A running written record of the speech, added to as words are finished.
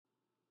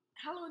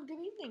Hello and good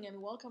evening, and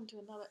welcome to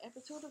another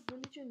episode of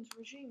Religions,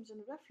 Regimes,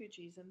 and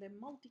Refugees and their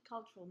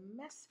multicultural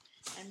mess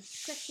and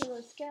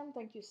secular scam.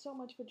 Thank you so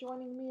much for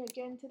joining me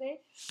again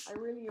today. I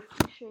really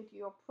appreciate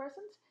your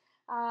presence.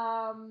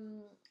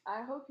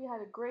 I hope you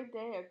had a great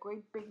day, a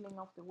great beginning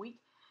of the week.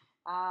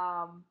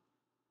 Um,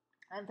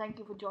 and thank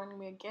you for joining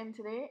me again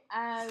today.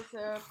 As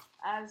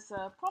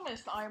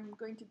promised, I'm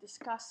going to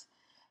discuss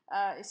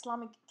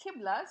Islamic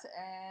Qiblas,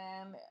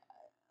 and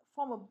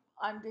from a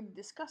I'm going to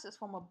discuss this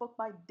from a book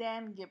by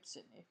Dan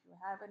Gibson. If you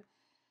haven't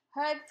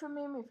heard from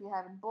him, if you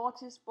haven't bought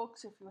his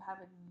books, if you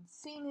haven't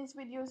seen his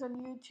videos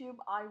on YouTube,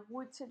 I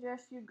would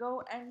suggest you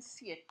go and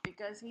see it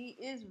because he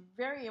is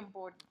very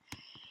important.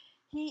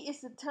 He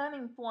is the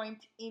turning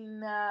point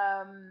in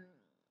the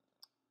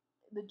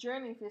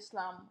journey of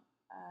Islam,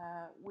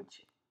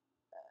 which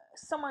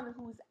someone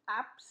who's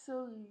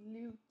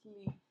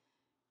absolutely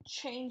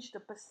changed the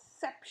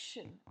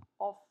perception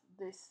of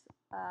this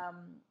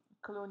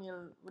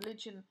colonial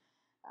religion,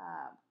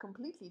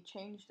 completely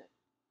changed it,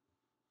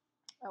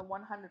 100%.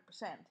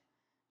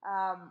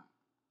 Um,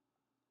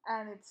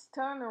 and it's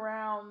turned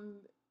around,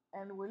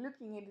 and we're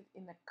looking at it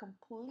in a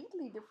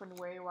completely different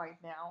way right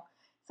now.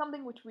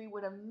 Something which we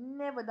would have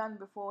never done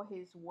before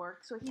his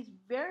work. So he's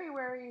very,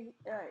 very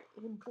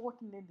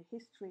important in the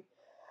history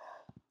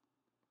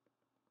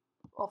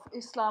of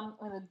Islam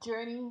and a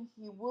journey.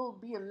 He will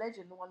be a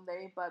legend one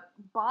day, but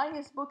buy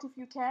his book if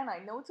you can. I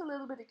know it's a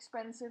little bit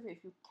expensive.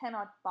 If you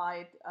cannot buy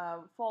it,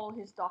 follow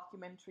his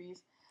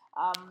documentaries.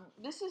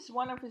 This is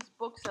one of his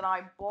books that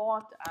I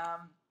bought,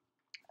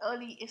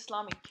 Early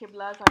Islamic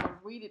Qiblas. I will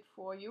read it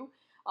for you.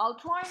 I'll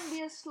try and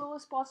be as slow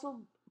as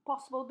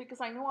possible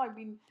because I know I've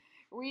been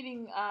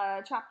reading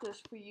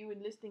chapters for you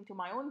and listening to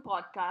my own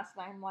podcast,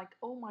 and I'm like,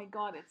 oh my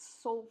god, it's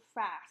so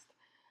fast.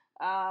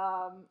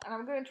 And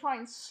I'm going to try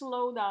and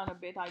slow down a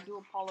bit. I do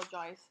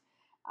apologize.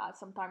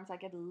 Sometimes I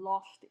get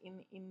lost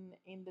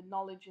in the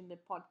knowledge in the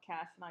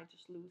podcast and I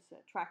just lose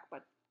track,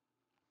 but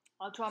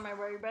I'll try my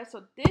very best.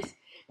 So this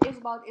is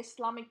about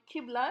Islamic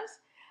Qiblas.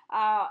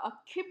 A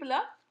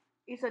Qibla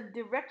is a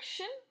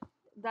direction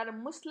that a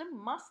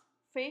Muslim must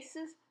face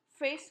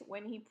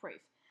when he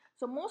prays.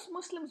 So most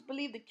Muslims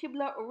believe the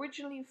Qibla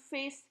originally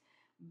faced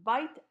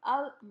Bait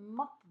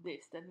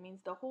al-Maqdis. That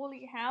means the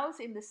holy house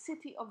in the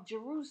city of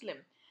Jerusalem.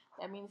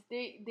 That means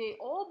they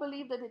all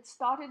believe that it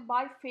started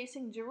by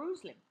facing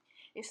Jerusalem.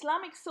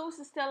 Islamic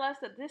sources tell us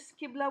that this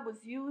Qibla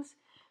was used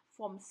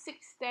from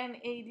 610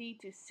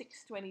 AD to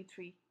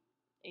 623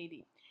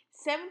 AD.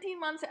 17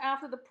 months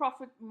after the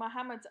Prophet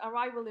Muhammad's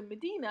arrival in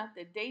Medina,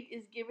 the date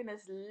is given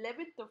as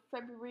 11th of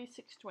February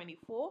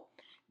 624.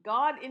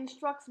 God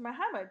instructs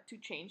Muhammad to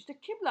change the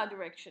Qibla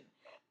direction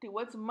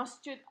towards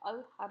Masjid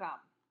al-Haram,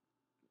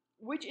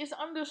 which is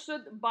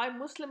understood by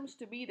Muslims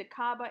to be the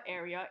Kaaba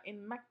area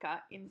in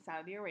Mecca in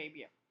Saudi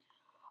Arabia.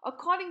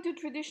 According to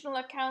traditional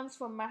accounts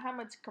from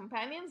Muhammad's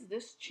companions,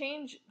 this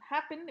change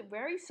happened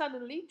very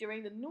suddenly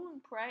during the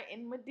noon prayer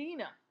in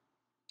Medina,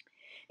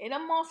 in a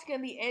mosque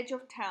on the edge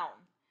of town,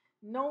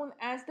 known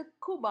as the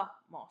Quba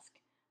Mosque,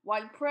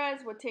 while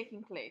prayers were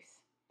taking place.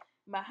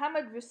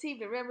 Muhammad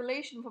received a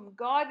revelation from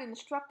God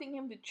instructing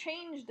him to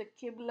change the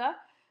Qibla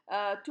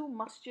to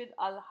Masjid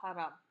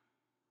al-Haram.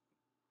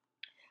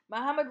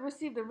 Muhammad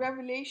received the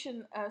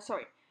revelation,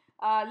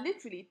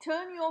 literally,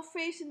 turn your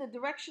face in the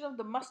direction of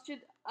the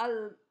Masjid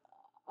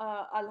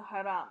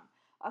al-Haram.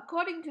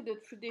 According to the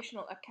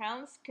traditional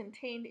accounts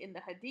contained in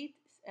the Hadith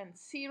and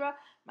Sirah,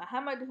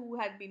 Muhammad, who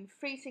had been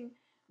facing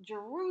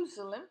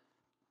Jerusalem,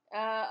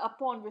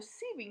 upon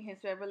receiving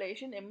his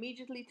revelation,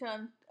 immediately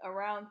turned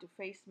around to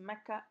face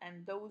Mecca,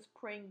 and those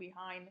praying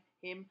behind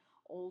him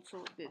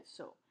also did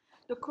so.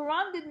 The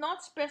Quran did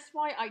not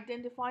specify,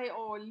 identify,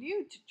 or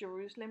allude to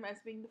Jerusalem as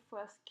being the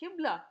first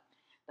Qibla.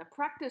 The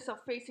practice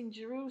of facing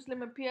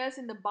Jerusalem appears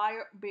in the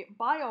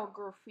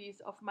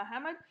biographies of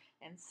Muhammad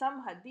and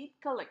some Hadith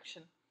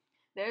collection.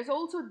 There is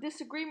also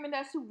disagreement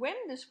as to when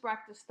this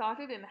practice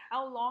started and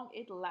how long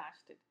it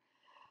lasted.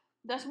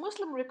 Thus,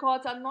 Muslim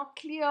records are not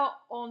clear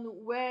on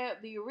where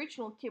the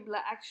original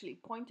Qibla actually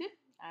pointed,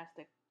 as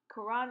the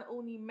Quran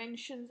only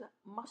mentions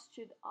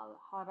Masjid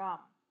al-Haram,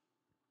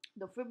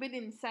 the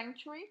forbidden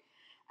sanctuary,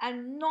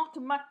 and not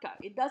Mecca.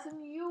 It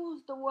doesn't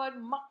use the word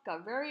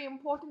Mecca. Very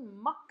important,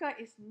 Mecca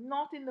is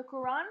not in the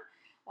Quran.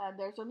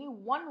 There's only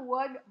one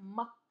word,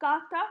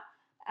 Makkata,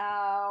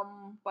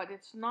 but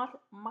it's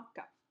not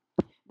Mecca.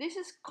 This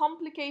is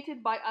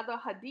complicated by other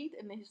hadith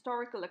and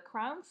historical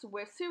accounts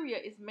where Syria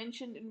is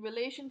mentioned in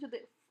relation to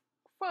the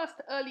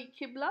first early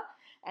Qibla,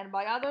 and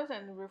by others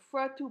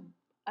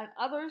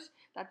others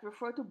that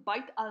refer to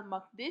Bait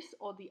al-Maqdis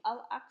or the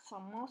Al-Aqsa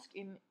Mosque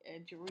in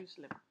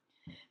Jerusalem.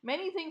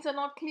 Many things are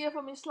not clear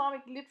from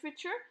Islamic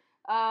literature,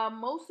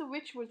 most of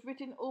which was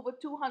written over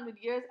 200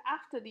 years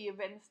after the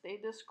events they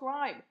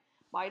describe.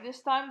 By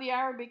this time, the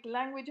Arabic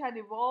language had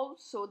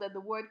evolved so that the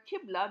word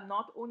Qibla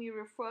not only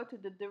referred to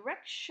the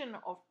direction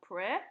of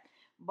prayer,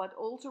 but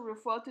also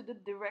referred to the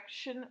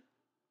direction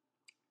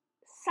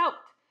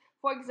south.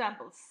 For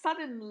example,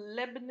 southern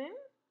Lebanon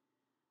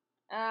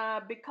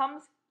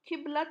becomes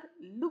Qiblat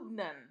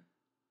Lubnan,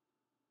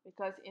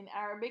 because in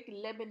Arabic,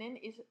 Lebanon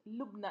is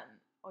Lubnan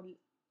or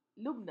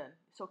Lubnan.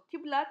 So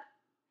Qiblat,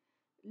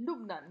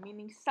 Lubnan,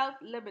 meaning South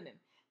Lebanon.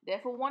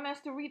 Therefore, one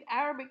has to read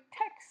Arabic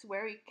texts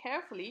very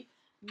carefully,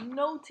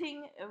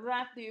 noting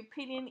that the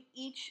opinion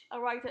each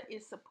writer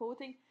is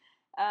supporting,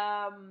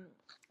 um,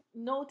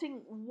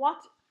 noting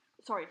what,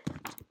 sorry,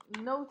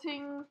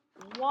 noting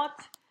what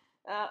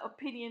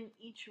opinion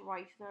each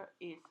writer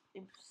is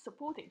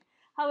supporting.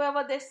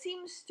 However, there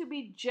seems to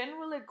be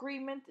general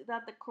agreement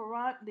that the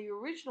Quran, the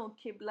original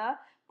Qibla,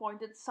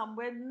 pointed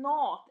somewhere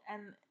north,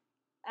 and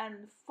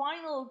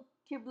final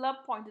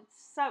Qibla pointed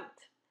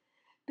south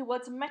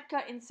towards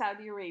Mecca in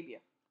Saudi Arabia.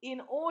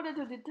 In order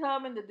to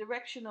determine the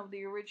direction of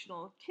the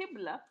original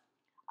Qibla,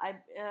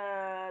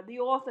 the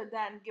author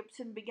Dan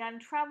Gibson began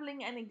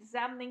traveling and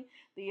examining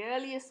the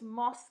earliest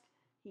mosque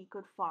he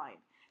could find.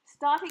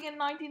 Starting in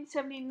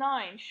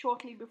 1979,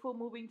 shortly before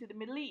moving to the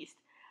Middle East,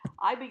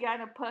 I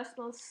began a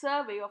personal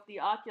survey of the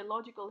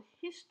archaeological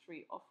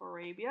history of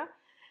Arabia.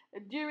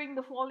 During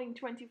the following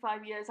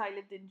 25 years, I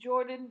lived in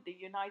Jordan, the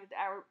United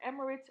Arab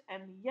Emirates,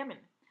 and Yemen.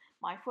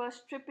 My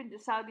first trip into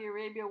Saudi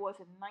Arabia was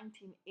in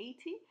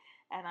 1980,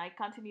 and I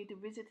continue to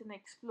visit and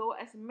explore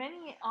as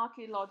many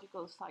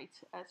archaeological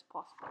sites as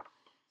possible,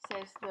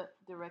 says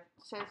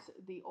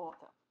the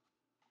author.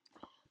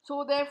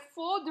 So there are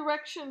four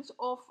directions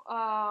of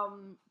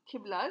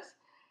Qiblas.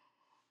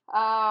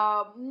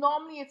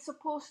 Normally, it's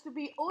supposed to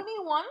be only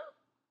one.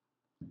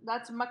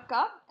 That's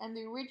Mecca, and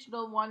the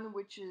original one,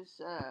 which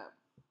is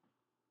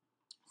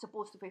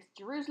supposed to face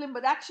Jerusalem,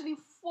 but actually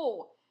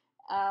four.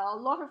 A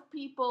lot of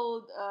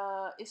people,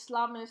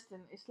 Islamists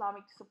and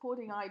Islamic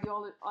supporting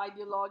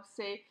ideologues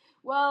say,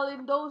 well,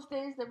 in those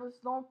days there was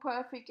no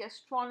perfect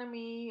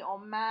astronomy or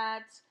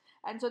maths,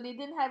 and so they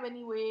didn't have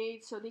any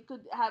weight, so they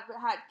could have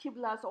had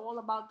Qiblas all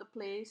about the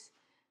place,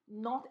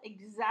 not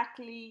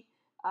exactly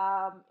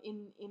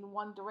in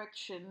one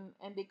direction,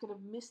 and they could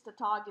have missed the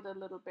target a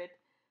little bit,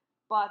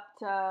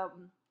 but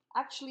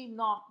actually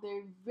not.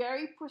 They're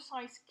very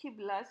precise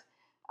Qiblas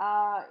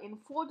in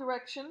four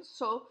directions.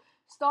 So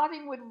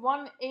starting with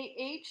 1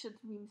 AH,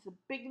 that means the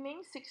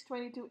beginning,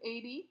 622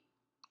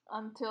 AD,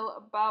 until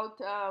about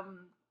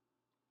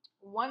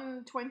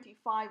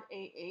 125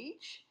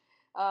 AH.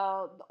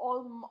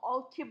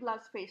 All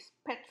Qiblas face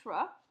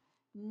Petra,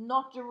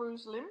 not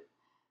Jerusalem.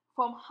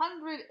 From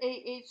 100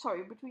 AH,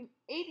 sorry, between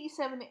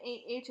 87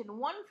 AH and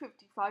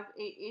 155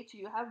 AH,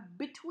 you have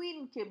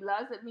between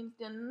Qiblas. That means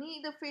they're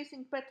neither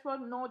facing Petra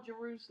nor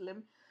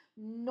Jerusalem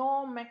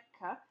nor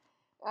Mecca.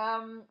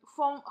 From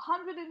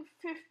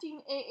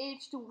 115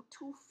 AH to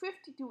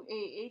 252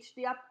 AH,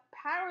 they are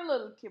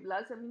parallel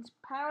Qiblas. That means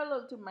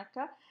parallel to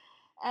Mecca.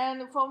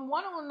 And from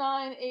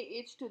 109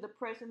 AH to the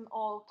present,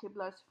 all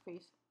Qiblas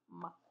face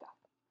Mecca.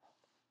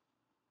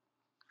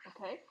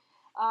 Okay.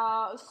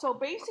 So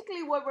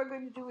basically what we're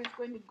going to do is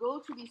going to go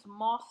to these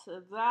mosques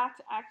that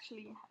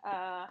actually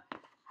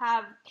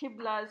have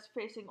Qiblas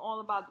facing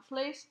all about the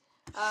place.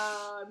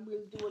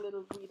 We'll do a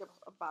little read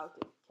about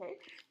it, okay?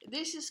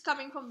 This is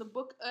coming from the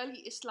book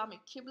Early Islamic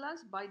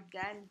Qiblas by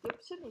Dan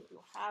Gibson. If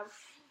you have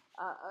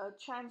a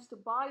chance to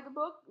buy the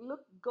book,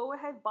 go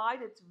ahead, buy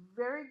it. It's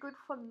very good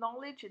for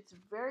knowledge. It's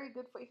very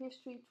good for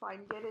history. Try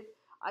and get it.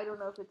 I don't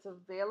know if it's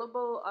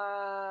available.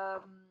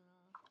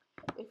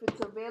 If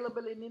it's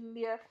available in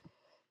India,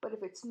 but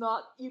if it's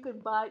not, you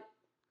can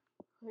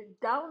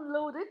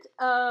download it.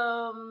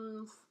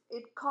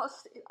 It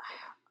costs.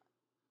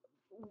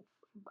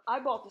 I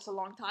bought this a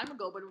long time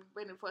ago, but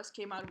when it first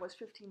came out, it was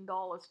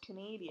 $15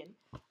 Canadian.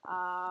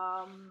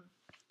 I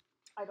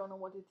don't know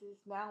what it is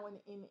now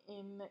in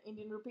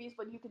Indian rupees,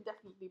 but you can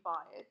definitely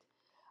buy it.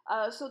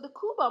 So the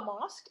Quba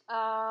Mosque,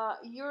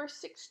 year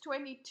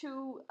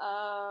 622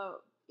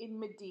 in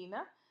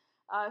Medina,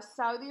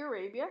 Saudi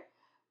Arabia.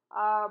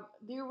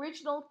 The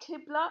original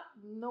Qibla,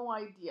 no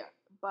idea,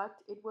 but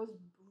it was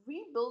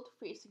rebuilt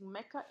facing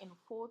Mecca in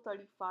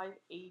 435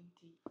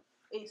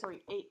 AD.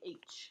 Sorry,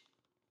 AH.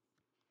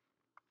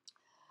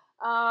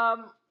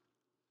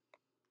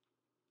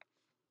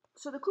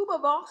 So the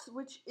Quba Mosque,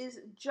 which is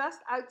just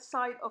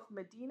outside of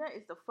Medina,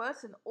 is the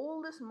first and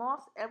oldest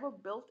mosque ever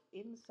built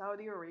in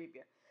Saudi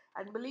Arabia,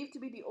 and believed to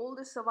be the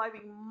oldest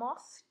surviving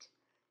mosque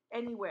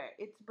anywhere.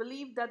 It's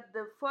believed that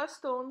the first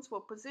stones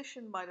were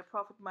positioned by the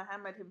Prophet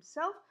Muhammad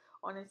himself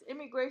on his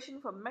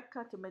immigration from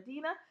Mecca to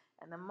Medina,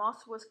 and the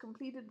mosque was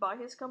completed by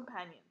his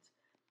companions.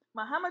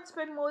 Muhammad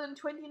spent more than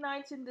 20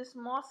 nights in this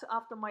mosque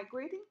after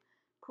migrating,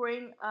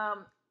 praying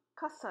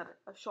Qasr,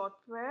 a short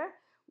prayer,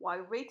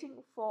 while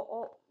waiting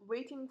for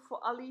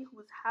Ali,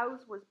 whose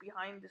house was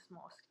behind this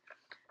mosque.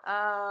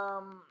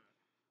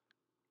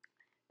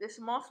 This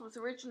mosque was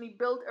originally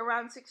built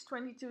around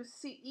 622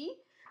 CE,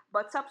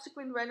 but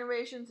subsequent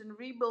renovations and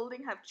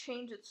rebuilding have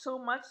changed it so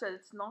much that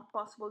it's not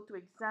possible to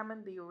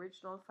examine the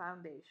original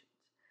foundations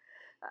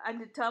and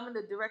determine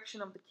the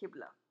direction of the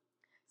Qibla.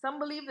 Some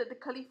believe that the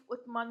Caliph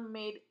Uthman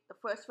made the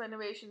first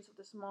renovations of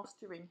this mosque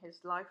during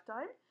his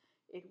lifetime.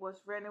 It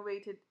was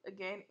renovated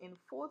again in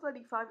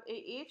 435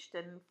 AH,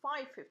 then in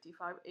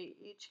 555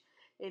 AH.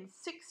 in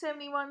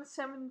 671,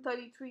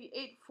 733,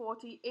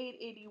 840,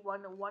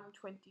 881,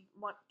 120,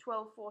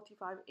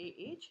 1245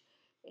 AH.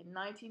 In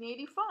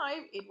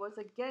 1985, it was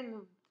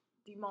again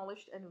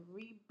demolished and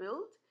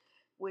rebuilt.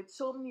 With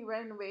so many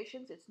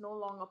renovations, it's no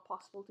longer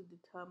possible to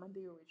determine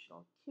the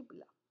original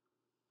Qibla.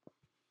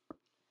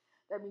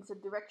 That means the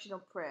direction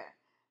of prayer.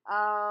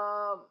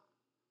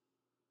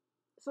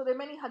 So there are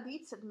many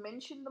hadiths that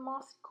mention the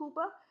Mosque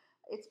Quba.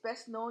 It's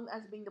best known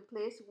as being the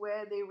place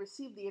where they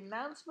received the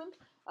announcement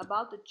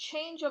about the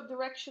change of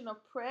direction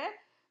of prayer.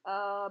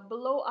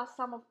 Below are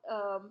some of,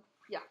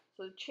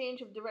 so the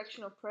change of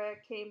direction of prayer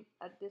came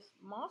at this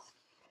mosque.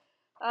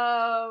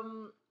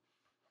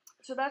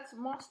 So that's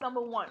mosque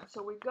number 1.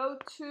 So we go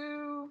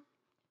to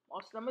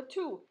mosque number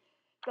 2,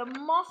 the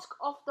Mosque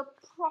of the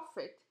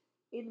Prophet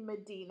in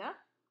Medina,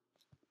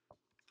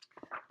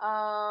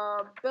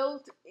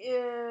 built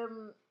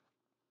in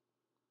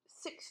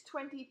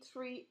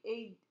 623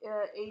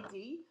 AD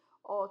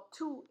or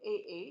 2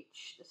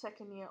 AH, the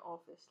second year of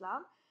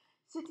Islam.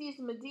 City is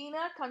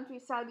Medina, country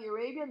Saudi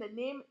Arabia. The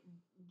name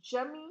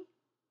Jami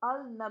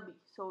al-Nabi,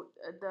 so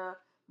the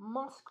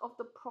Mosque of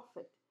the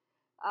Prophet.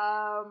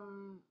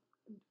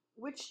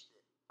 Which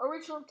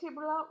original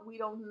Qibla, we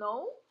don't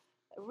know.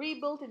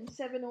 Rebuilt in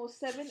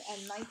 707 and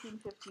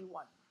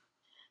 1951.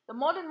 The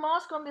modern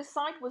mosque on this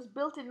site was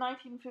built in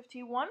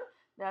 1951.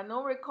 There are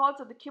no records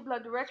of the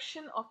Qibla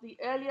direction of the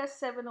earlier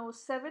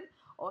 707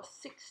 or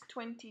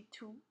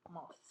 622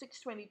 mosque,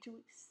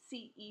 622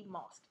 CE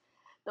mosque.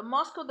 The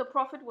Mosque of the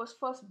Prophet was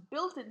first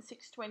built in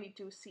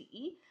 622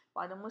 CE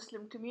by the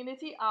Muslim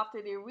community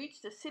after they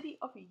reached the city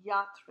of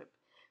Yathrib,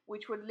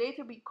 which would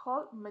later be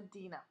called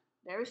Medina.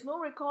 There is no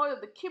record of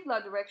the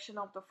Qibla direction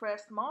of the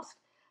first mosque.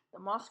 The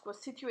mosque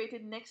was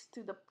situated next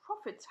to the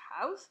Prophet's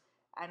house,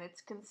 and it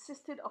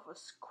consisted of a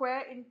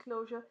square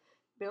enclosure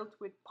built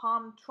with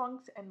palm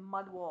trunks and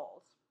mud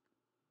walls.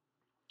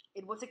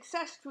 It was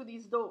accessed through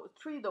these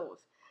three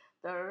doors: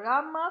 the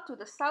Ramah to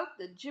the south,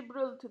 the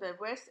Jibril to the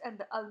west, and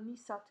the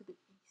Al-Nisa to the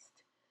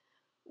east.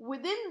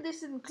 Within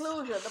this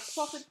enclosure, the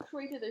Prophet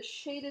created a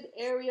shaded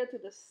area to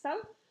the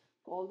south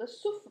called the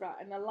Sufra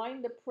and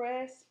aligned the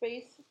prayer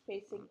space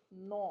facing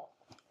north.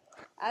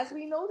 As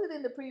we noted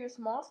in the previous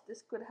mosque,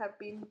 this could have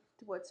been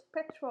towards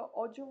Petra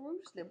or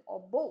Jerusalem,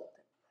 or both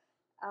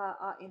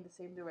are in the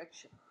same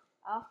direction.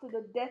 After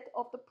the death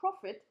of the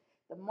Prophet,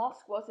 the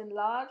mosque was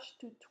enlarged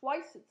to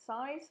twice its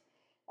size.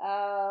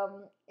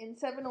 In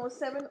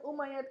 707,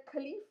 Umayyad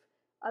Caliph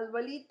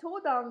Al-Walid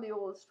tore down the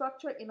old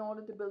structure in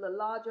order to build a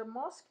larger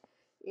mosque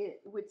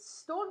with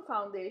stone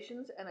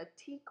foundations and a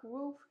teak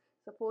roof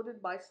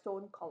supported by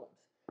stone columns.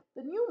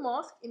 The new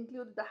mosque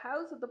included the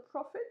house of the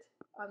Prophet,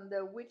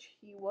 under which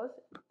he was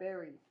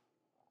buried.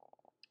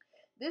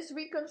 This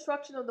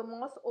reconstruction of the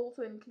mosque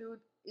also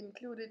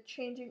included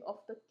changing of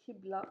the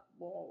Qibla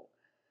wall.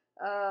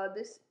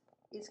 This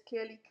is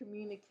clearly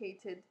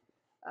communicated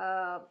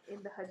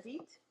in the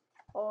Hadith,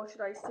 or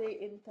should I say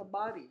in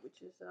Tabari,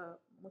 which is a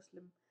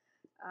Muslim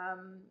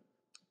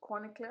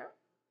chronicler.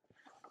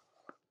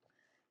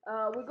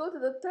 We go to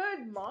the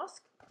third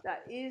mosque,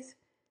 that is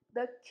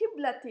the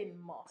Qiblatin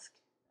Mosque.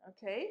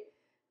 Okay,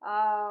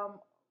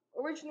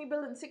 originally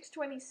built in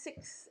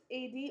 626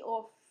 AD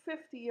or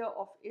 5th year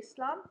of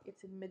Islam.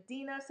 It's in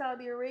Medina,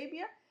 Saudi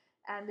Arabia,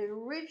 and the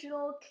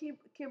original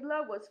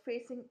Qibla was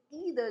facing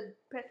either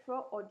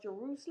Petra or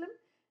Jerusalem,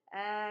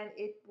 and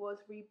it was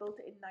rebuilt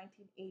in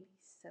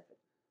 1987.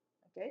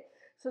 Okay,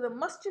 so the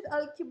Masjid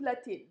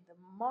al-Qiblatin, the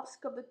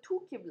Mosque of the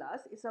Two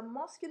Qiblas, is a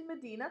mosque in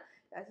Medina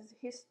that is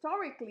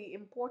historically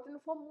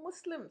important for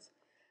Muslims.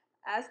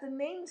 As the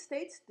name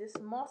states, this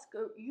mosque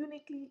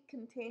uniquely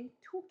contained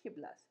two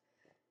Qiblas.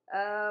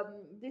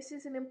 This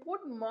is an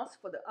important mosque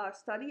for our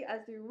study,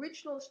 as the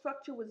original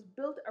structure was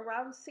built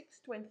around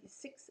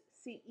 626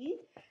 CE,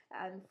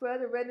 and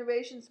further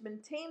renovations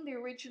maintained the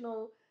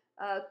original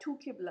two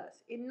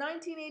Qiblas. In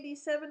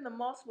 1987, the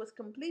mosque was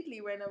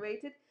completely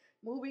renovated,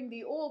 moving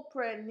the old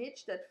prayer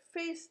niche that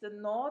faced the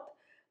north,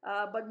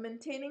 but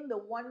maintaining the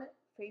one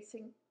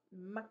facing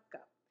Mecca.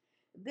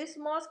 This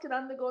mosque had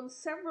undergone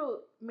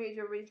several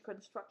major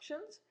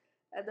reconstructions,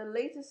 the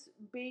latest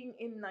being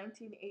in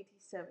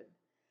 1987.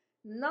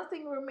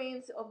 Nothing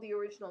remains of the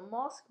original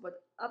mosque,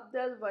 but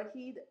Abdel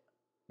Wahid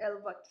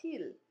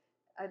El-Wakil,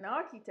 an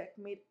architect,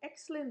 made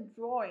excellent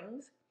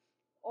drawings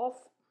of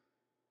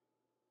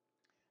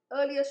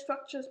earlier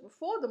structures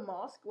before the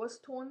mosque was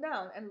torn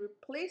down and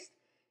replaced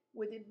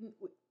with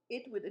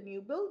a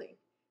new building.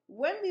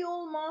 When the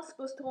old mosque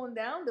was torn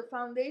down, the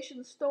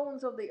foundation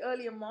stones of the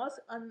earlier mosque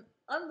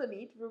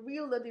underneath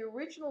revealed that the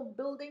original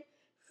building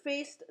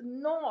faced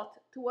north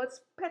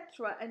towards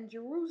Petra and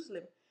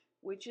Jerusalem,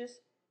 which is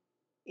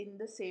in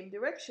the same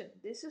direction.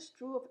 This is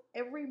true of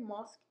every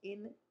mosque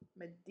in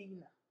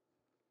Medina.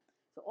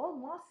 So all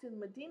mosques in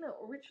Medina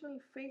originally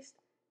faced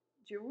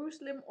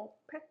Jerusalem or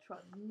Petra,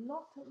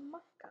 not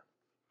Mecca.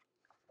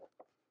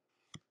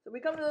 So we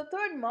come to the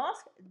third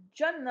mosque,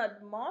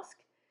 Jannad Mosque,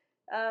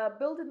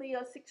 built in the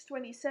year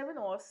 627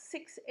 or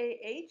 6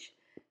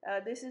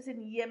 AH. This is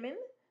in Yemen.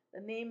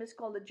 The name is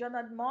called the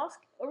Jannat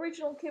Mosque.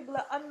 Original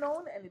Qibla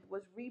unknown, and it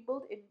was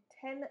rebuilt in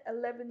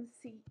 1011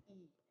 CE.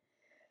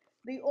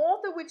 The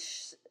author,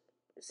 which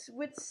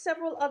with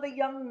several other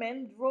young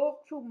men, drove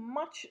through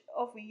much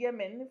of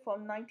Yemen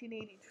from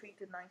 1983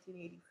 to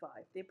 1985.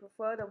 They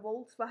preferred a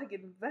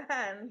Volkswagen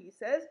van, he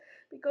says,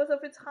 because of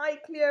its high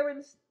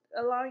clearance,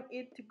 allowing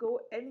it to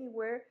go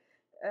anywhere,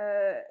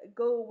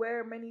 go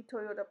where many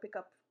Toyota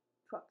pickup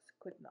trucks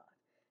could not.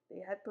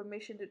 They had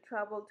permission to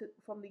travel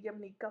from the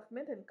Yemeni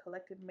government and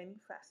collected many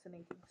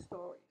fascinating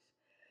stories.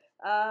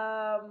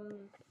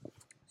 Um,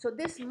 so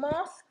this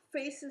mosque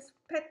faces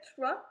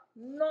Petra,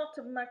 not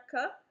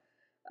Mecca.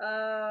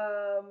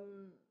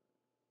 Um,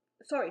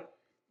 Sorry,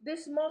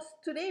 this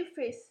mosque today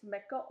faces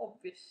Mecca,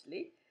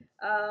 obviously,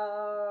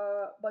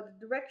 but the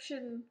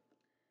direction,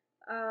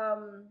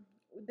 um,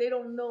 they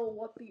don't know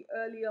what the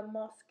earlier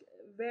mosque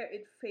where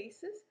it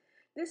faces.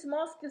 This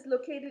mosque is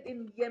located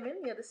in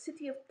Yemen near the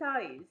city of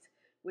Taiz,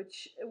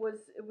 which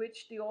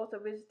the author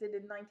visited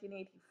in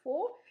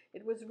 1984.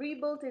 It was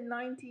rebuilt in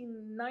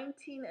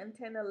 1919 and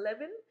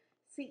 1011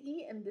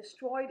 CE and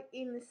destroyed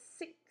in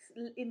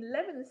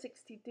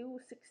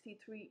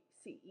 1162-63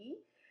 CE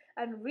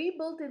and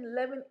rebuilt in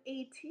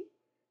 1180.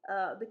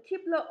 The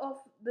Qibla of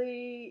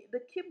the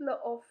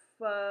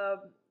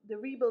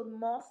rebuilt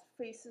mosque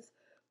faces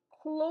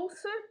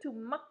closer to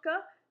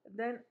Mecca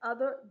than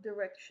other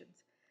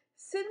directions.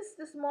 Since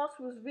this mosque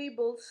was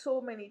rebuilt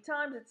so many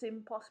times, it's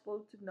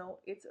impossible to know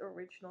its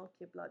original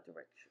Qibla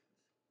directions.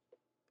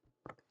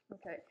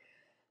 Okay.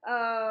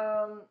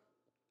 Um,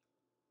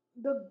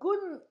 the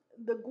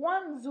the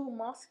Guangzhou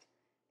Mosque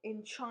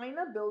in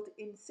China, built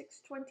in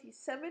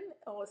 627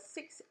 or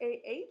 6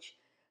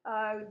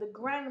 AH, the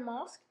Grand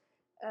Mosque,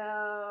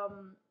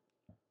 um,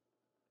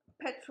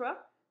 Petra.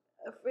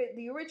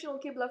 The original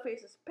Qibla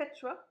faces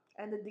Petra,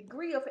 and the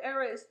degree of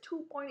error is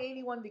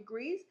 2.81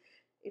 degrees.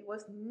 It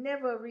was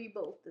never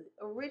rebuilt. The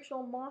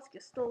original mosque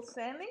is still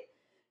standing.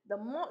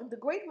 The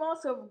Great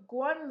Mosque of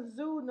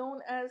Guangzhou,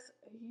 known as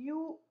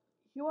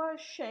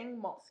Huasheng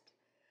Mosque,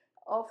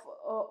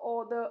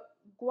 or the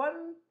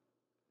Guan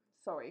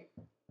sorry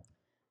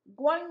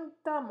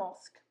Guangta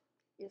Mosque,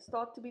 is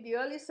thought to be the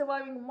earliest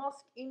surviving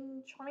mosque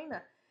in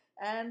China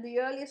and the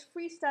earliest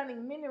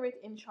freestanding minaret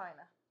in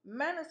China.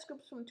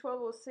 Manuscripts from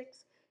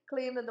 1206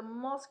 claim that the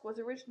mosque was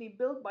originally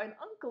built by an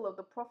uncle of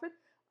the Prophet,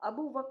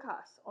 Abu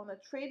Waqas, on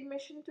a trade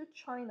mission to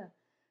China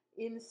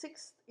in the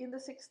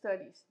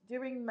 630s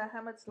during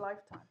Muhammad's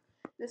lifetime.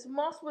 This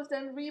mosque was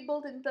then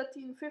rebuilt in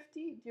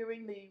 1350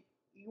 during the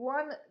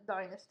Yuan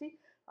dynasty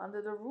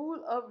under the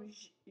rule of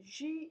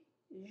Xi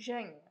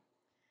Zheng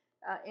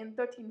in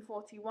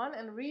 1341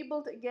 and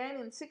rebuilt again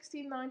in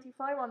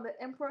 1695 under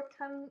Emperor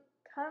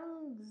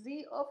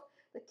Kangxi of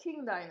the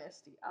Qing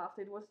dynasty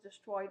after it was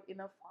destroyed in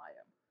a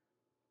fire.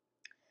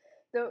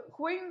 The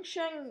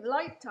Huangsheng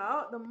Light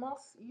Tower, the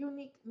mosque's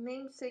unique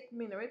namesake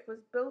minaret, was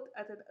built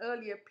at an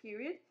earlier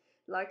period.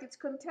 Like its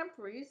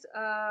contemporaries,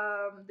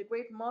 the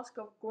Great Mosque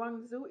of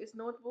Guangzhou is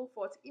notable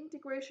for its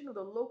integration of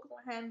the local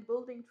hand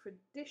building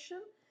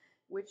tradition,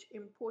 which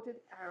imported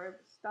Arab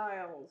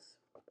styles.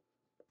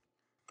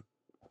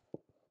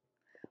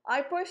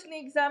 I personally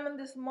examined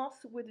this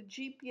mosque with a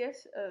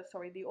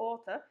the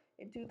author,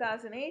 in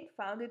 2008,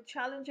 found it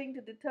challenging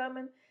to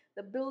determine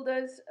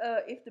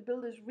if the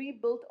builders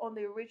rebuilt on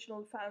the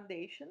original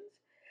foundations.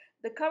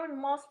 The current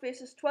mosque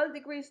faces 12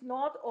 degrees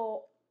north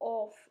or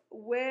of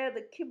where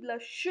the Qibla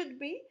should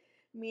be,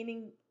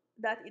 meaning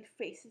that it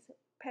faces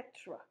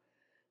Petra.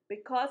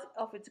 Because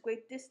of its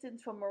great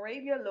distance from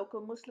Arabia,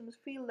 local Muslims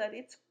feel that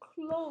it's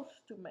close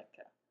to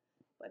Mecca.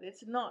 But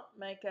it's not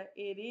Mecca,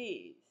 it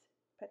is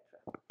Petra.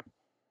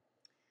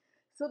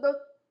 So the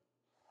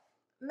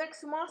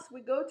next mosque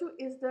we go to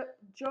is the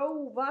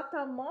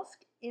Jowata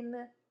Mosque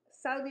in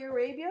Saudi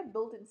Arabia,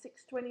 built in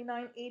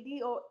 629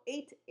 AD or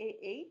 8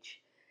 AH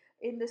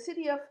in the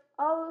city of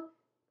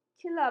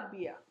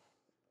Al-Kilabiyah.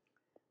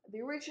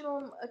 The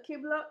original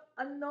Qibla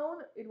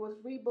unknown, it was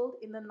rebuilt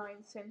in the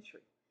 9th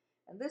century.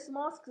 And this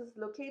mosque is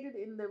located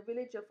in the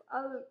village of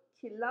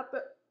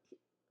Al-Kilabiyah,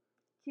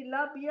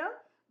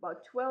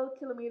 about 12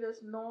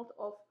 kilometers north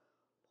of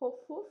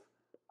Hofuf,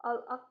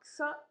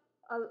 Al-Aqsa,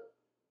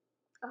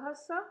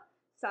 Al-Ahsa,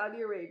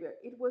 Saudi Arabia.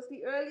 It was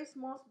the earliest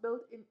mosque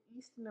built in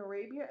eastern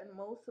Arabia, and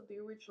most of the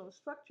original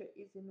structure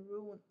is in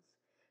ruins,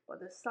 but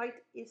the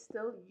site is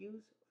still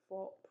used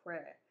for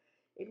prayer.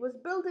 It was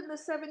built in the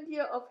 7th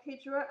year of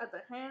Hijrah at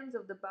the hands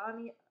of the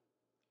Bani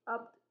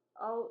Abd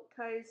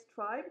al-Qais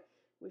tribe,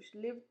 which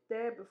lived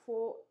there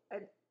before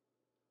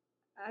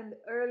and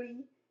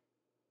early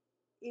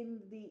in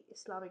the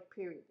Islamic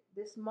period.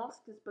 This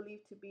mosque is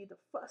believed to be the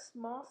first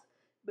mosque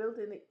built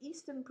in the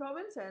eastern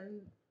province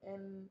and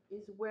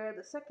is where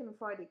the second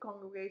Friday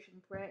congregation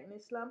prayer in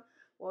Islam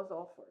was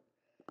offered.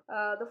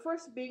 The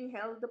first being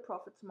held at the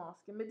Prophet's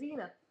Mosque in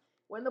Medina.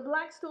 When the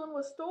black stone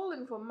was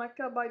stolen from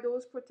Mecca by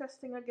those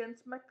protesting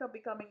against Mecca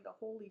becoming the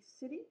holy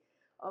city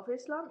of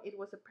Islam, it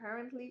was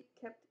apparently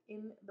kept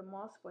in the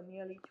mosque for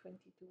nearly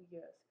 22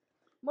 years.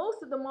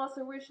 Most of the mosque's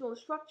original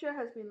structure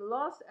has been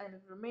lost and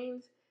it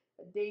remains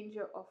a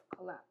danger of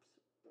collapse.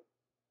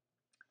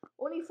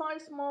 Only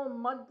 5 small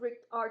mud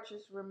brick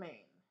arches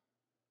remain.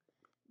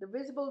 The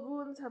visible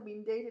ruins have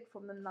been dated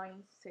from the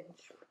 9th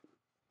century.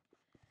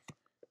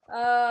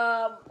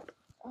 Um,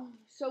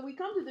 so we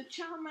come to the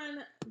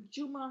Charman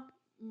Juma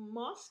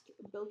Mosque,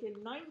 built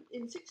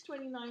in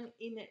 629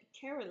 in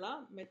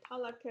Kerala,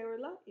 Methala,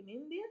 Kerala, in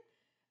India.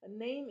 A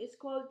name is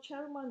called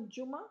Charman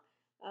Juma.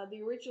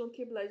 The original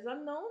Qibla is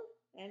unknown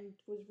and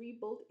it was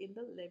rebuilt in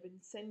the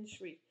 11th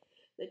century.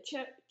 The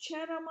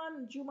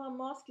Cheraman Juma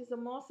Mosque is a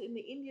mosque in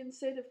the Indian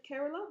state of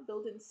Kerala,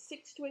 built in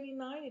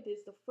 629. It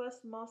is the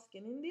first mosque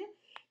in India.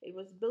 It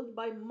was built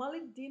by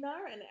Malik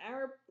Dinar, an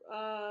Arab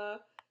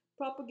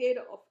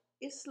propagator of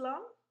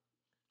Islam,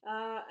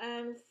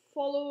 and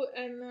follow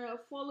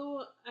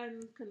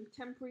and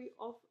contemporary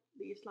of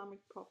the Islamic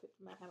prophet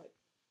Muhammad.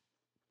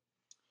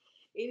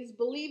 It is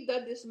believed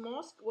that this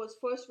mosque was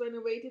first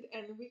renovated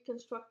and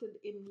reconstructed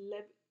in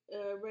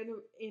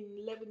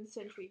 11th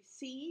century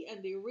CE,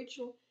 and the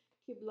original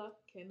Qibla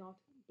cannot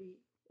be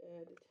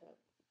determined.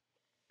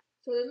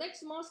 So the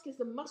next mosque is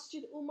the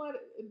Masjid Umar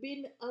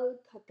bin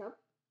al-Khattab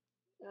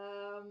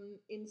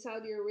in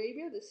Saudi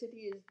Arabia. The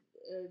city is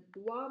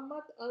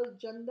Duamat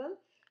al-Jandal,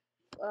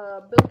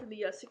 built in the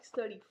year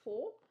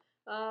 634.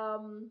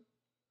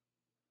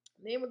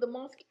 Name of the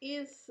mosque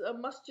is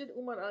Masjid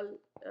Umar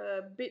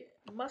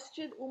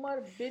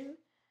bin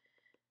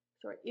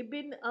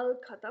Ibn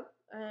al-Khattab,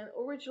 and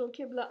original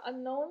Qibla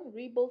unknown,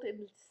 rebuilt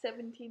in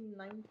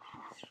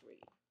 1793.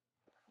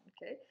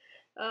 Okay.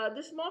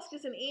 This mosque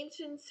is an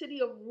ancient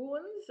city of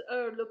ruins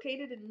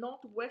located in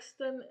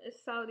northwestern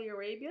Saudi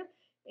Arabia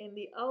in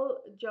the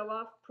Al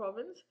Jawaf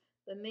province.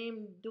 The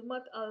name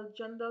Dumat al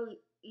Jandal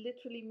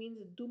literally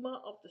means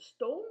Duma of the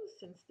stones,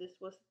 since this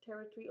was the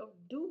territory of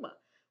Duma,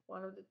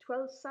 one of the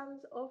 12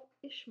 sons of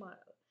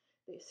Ishmael.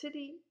 The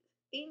city's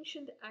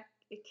ancient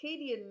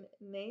Akkadian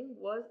name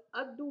was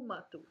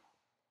Adumatu,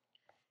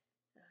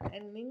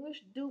 and in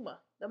English, Duma.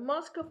 The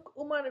Mosque of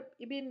Umar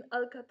ibn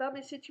al-Khattab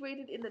is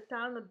situated in the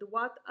town of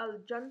Duat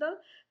al-Jandal,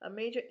 a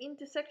major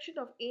intersection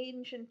of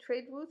ancient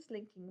trade routes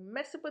linking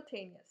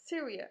Mesopotamia,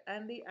 Syria,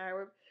 and the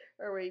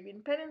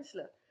Arabian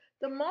Peninsula.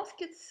 The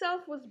mosque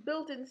itself was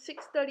built in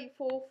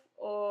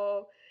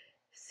 634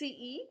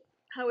 CE.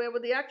 However,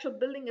 the actual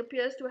building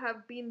appears to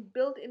have been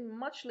built in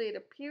much later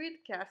period,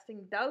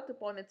 casting doubt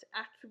upon its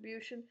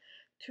attribution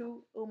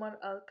to Umar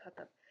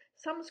al-Khattab.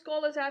 Some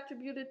scholars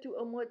attribute it to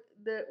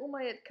the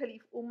Umayyad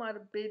Caliph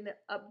Umar bin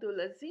Abdul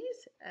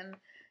Aziz and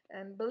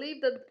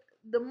believe that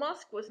the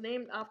mosque was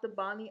named after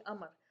Bani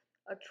Amr,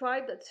 a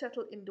tribe that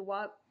settled in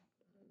Duwamat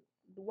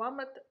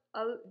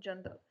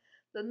al-Jandal.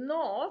 The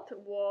north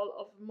wall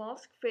of the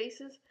mosque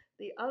faces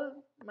the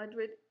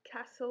Al-Madrid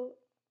castle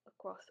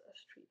across a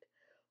street.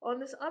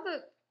 On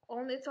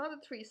its other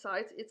 3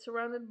 sides, it's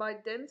surrounded by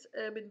dense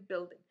urban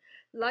building.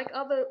 Like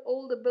other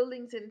older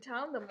buildings in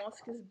town, the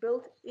mosque is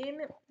built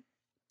in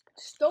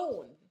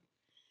stone.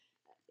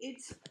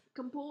 It's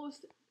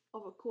composed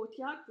of a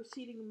courtyard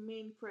preceding the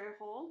main prayer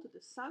hall to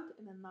the south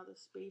and another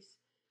space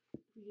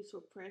used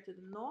for prayer to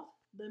the north.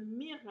 The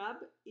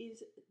mihrab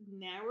is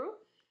narrow,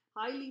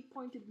 highly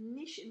pointed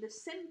niche in the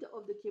center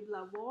of the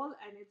Qibla wall,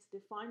 and it's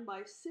defined by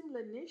a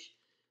similar niche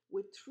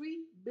with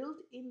 3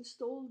 built-in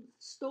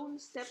stone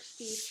steps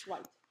to its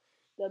right.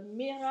 The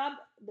mihrab,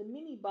 the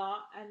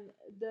minibar, and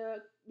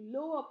the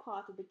lower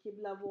part of the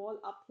Qibla wall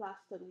are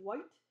plastered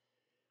white.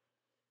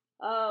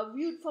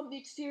 Viewed from the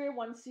exterior,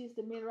 one sees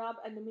the mihrab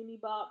and the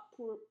minibar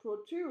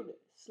protrude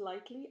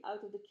slightly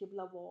out of the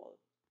Qibla wall.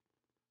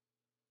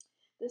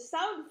 The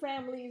Saud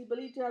family is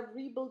believed to have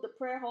rebuilt the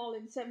prayer hall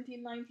in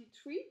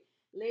 1793.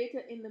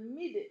 Later, in the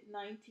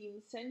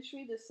mid-19th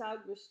century, the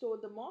Saud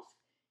restored the mosque.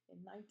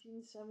 In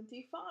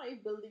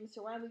 1975, buildings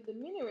surrounding the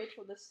minaret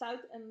from the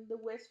south and the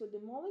west were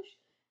demolished,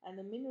 and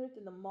the minaret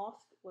in the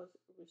mosque was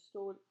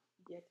restored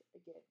yet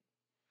again.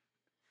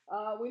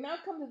 We now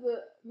come to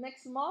the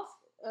next mosque,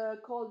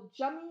 called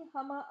Jami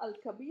Hama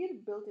al-Kabir,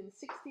 built in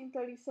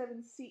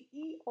 1637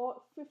 CE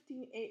or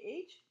 15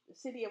 AH, the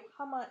city of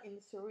Hama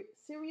in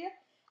Syria,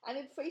 and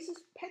it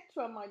faces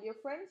Petra, my dear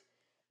friends.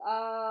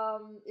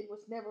 It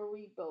was never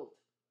rebuilt.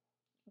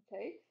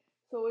 Okay,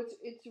 so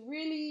it's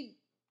really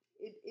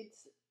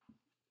it's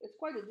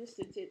quite a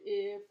distance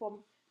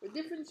from the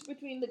difference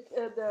between the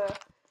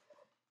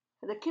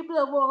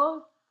Qibla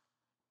wall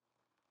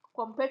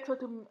from Petra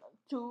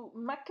to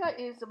Mecca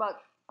is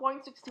about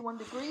 0.61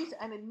 degrees,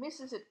 and it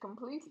misses it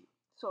completely.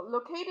 So,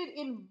 located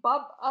in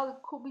Bab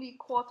al-Kubli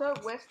quarter,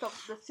 west of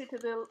the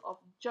citadel of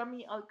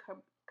Jami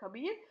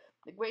al-Kabir,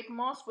 the Great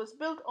Mosque was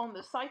built on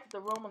the site of the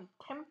Roman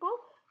temple,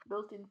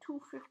 built in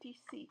 250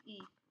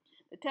 CE.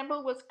 The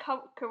temple was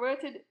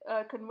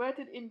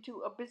converted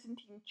into a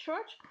Byzantine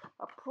church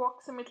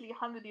approximately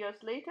 100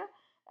 years later,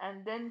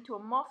 and then to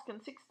a mosque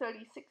in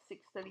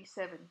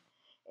 636-637.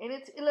 In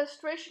its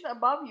illustration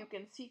above, you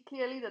can see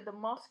clearly that the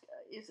mosque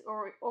is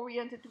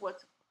oriented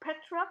towards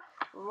Petra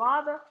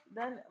rather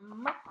than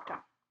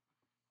Mecca.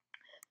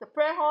 The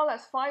prayer hall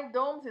has 5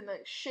 domes in the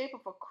shape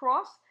of a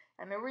cross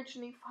and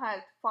originally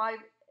had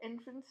 5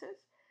 entrances.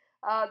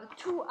 The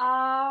two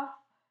are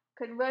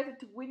converted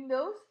to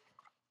windows.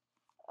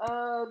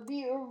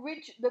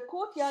 The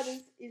courtyard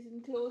is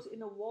enclosed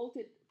in a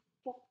vaulted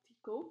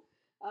portico.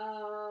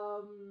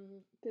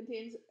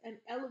 Contains an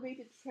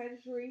elevated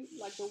treasury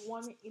like the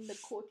one in the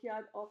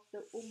courtyard of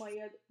the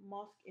Umayyad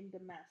Mosque in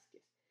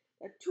Damascus.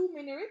 There are two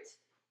minarets.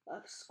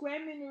 A square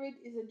minaret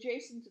is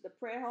adjacent to the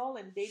prayer hall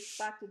and dates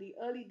back to the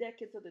early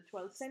decades of the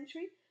 12th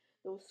century,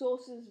 though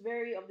sources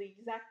vary of the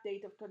exact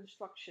date of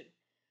construction.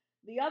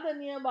 The other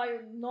nearby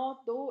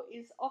north door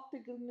is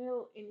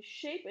octagonal in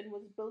shape and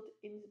was built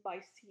in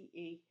by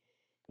CA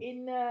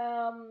in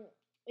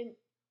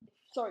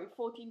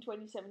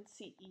 1427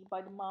 CE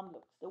by the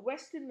Mamluks. The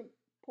western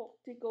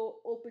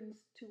portico opens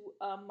to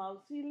a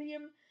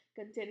mausoleum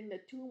containing the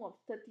tomb of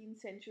 13th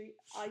century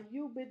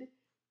Ayyubid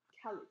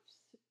caliphs.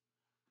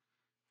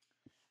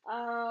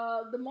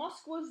 The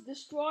mosque was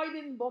destroyed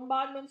in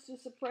bombardments to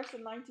suppress the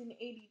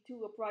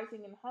 1982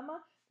 uprising in Hama.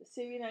 The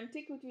Syrian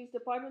Antiquities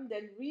Department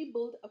then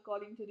rebuilt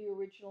according to the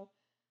original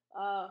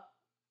uh,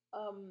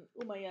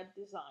 Umayyad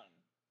design.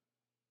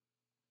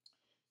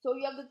 So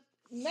you have the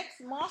next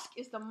mosque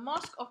is the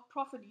Mosque of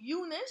Prophet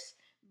Yunus,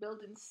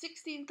 built in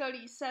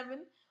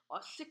 1637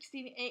 or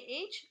 16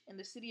 AH in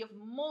the city of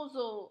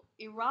Mosul,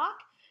 Iraq.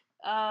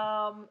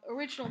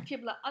 Original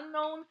Qibla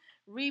unknown,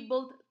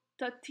 rebuilt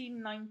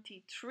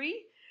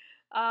 1393.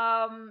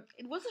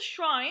 It was a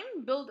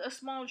shrine, a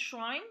small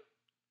shrine,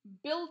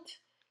 built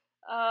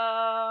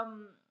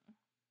um,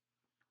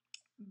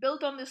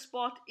 built on the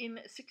spot in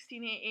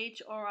 16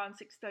 AH or around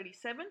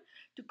 637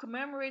 to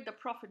commemorate the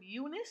prophet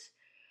Yunus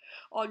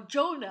or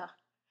Jonah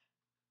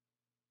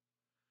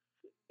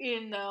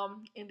in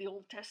the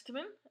Old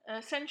Testament.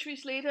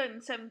 Centuries later,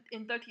 in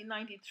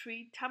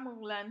 1393,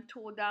 Tamerlan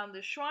tore down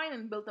the shrine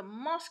and built a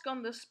mosque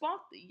on the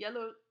spot. The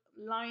yellow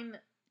line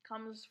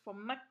comes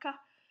from Mecca.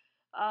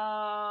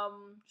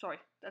 Sorry,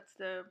 that's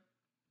the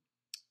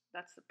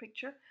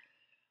picture.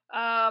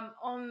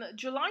 On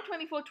July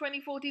 24,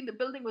 2014, the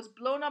building was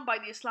blown up by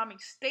the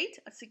Islamic State,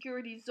 a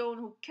security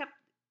zone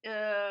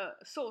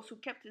source who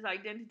kept his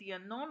identity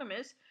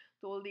anonymous,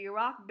 told the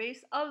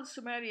Iraq-based Al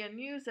Sumaria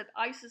News that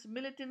ISIS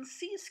militants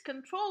seized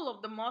control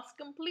of the mosque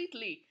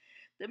completely.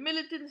 The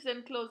militants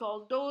then closed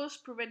all doors,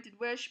 prevented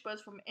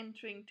worshippers from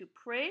entering to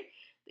pray.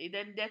 They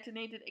then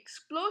detonated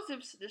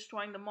explosives,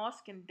 destroying the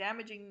mosque and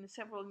damaging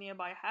several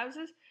nearby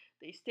houses.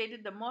 They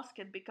stated the mosque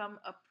had become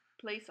a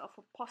place of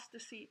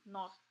apostasy,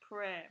 not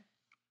prayer.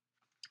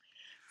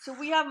 So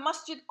we have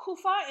Masjid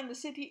Kufa in the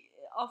city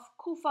of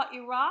Kufa,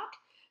 Iraq,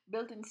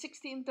 built in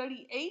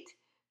 1638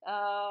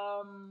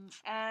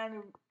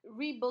 and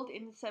rebuilt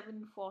in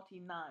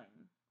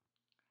 749.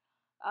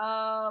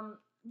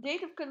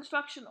 Date of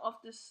construction of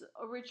this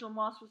original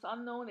mosque was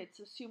unknown. It's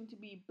assumed to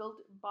be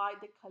built by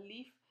the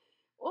Caliph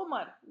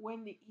Omar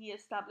when he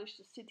established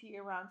the city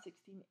around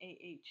 16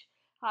 AH.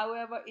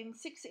 However, in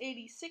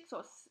 686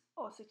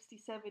 or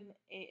 67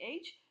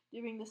 AH,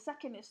 during the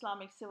Second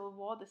Islamic Civil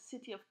War, the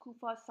city of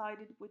Kufa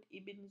sided with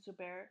Ibn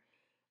Zubair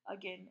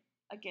again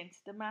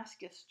against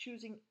Damascus,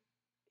 choosing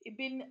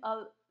Ibn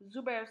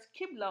al-Zubair's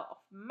Qibla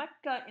of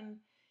Mecca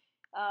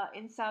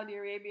in Saudi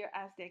Arabia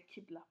as their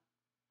Qibla.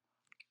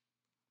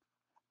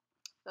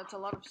 That's a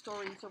lot of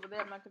stories over there.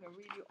 I'm not going to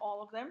read you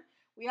all of them.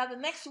 We have the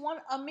next one,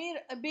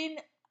 Amir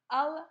ibn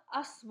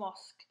al-As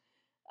Mosque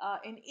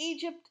in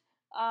Egypt,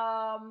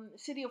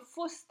 city of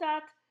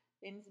Fustat,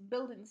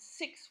 built in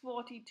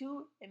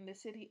 642 in the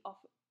city of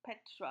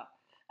Petra.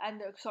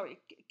 And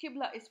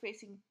Qibla is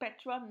facing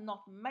Petra,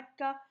 not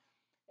Mecca,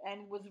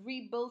 and was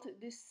rebuilt.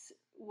 This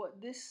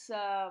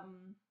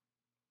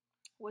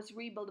was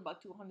rebuilt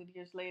about 200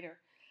 years later.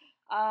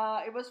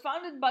 This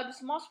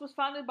mosque was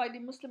founded by the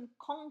Muslim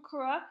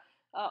conqueror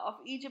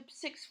of Egypt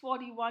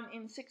 641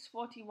 in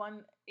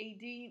 641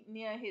 AD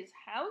near his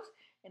house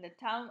in the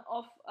town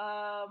of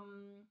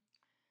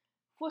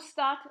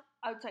Fustat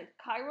outside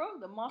Cairo.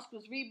 The mosque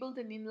was rebuilt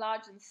and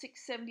enlarged in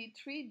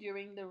 673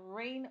 during the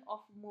reign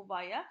of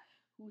Mubayya,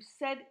 who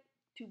said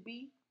to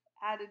be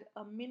added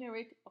a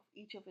minaret of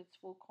each of its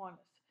four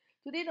corners.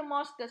 Today the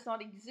mosque does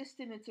not exist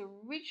in its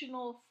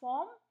original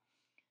form,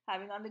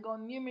 having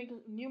undergone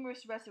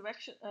numerous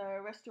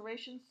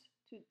restorations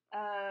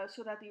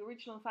so that the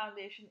original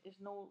foundation is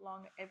no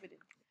longer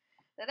evident.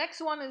 The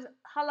next one is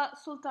Hala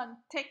Sultan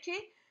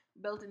Tekke,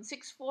 built in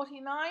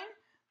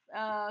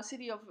 649,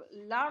 city of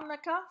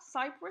Larnaca,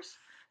 Cyprus,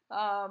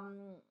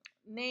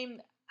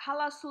 named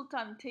Hala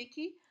Sultan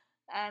Tekke,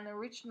 and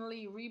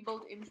originally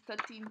rebuilt in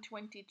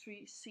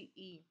 1323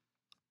 CE.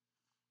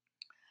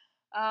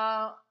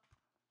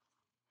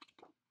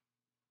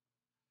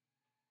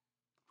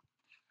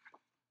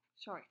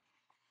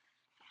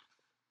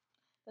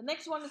 The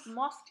next one is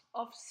Mosque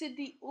of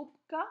Sidi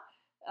Upka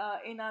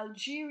in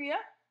Algeria,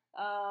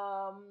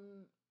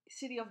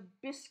 city of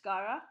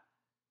Biskra.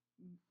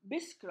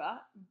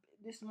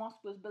 This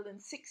mosque was built in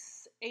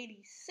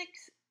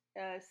 686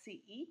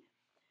 CE,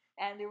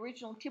 and the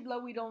original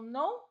Qibla we don't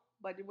know,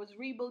 but it was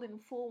rebuilt in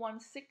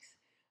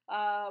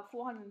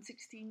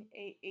 416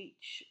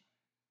 AH.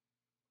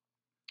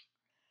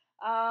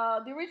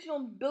 The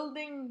original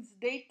buildings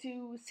date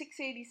to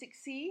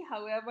 686 C.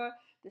 However,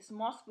 this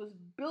mosque was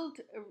built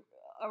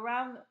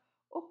around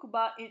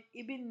Uqba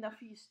ibn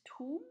Nafi's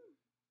tomb.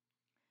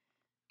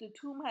 The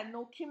tomb had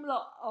no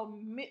qibla or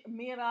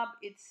mihrab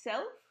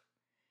itself.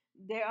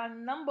 There are a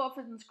number of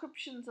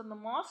inscriptions on the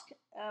mosque.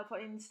 For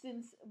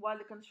instance, while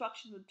the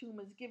construction of the tomb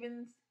is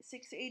given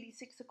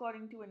 686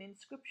 according to an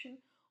inscription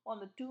on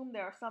the tomb,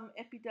 there are some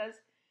epitaphs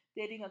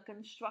dating a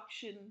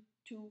construction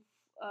to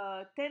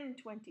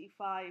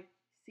 1025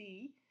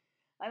 C.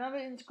 Another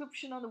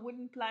inscription on the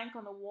wooden plank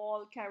on the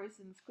wall carries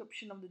the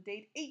inscription of the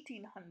date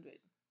 1800.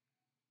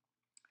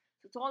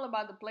 So it's all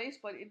about the place,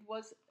 but it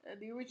was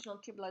the original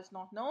Qibla is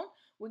not known.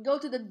 We go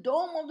to the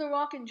Dome of the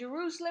Rock in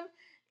Jerusalem,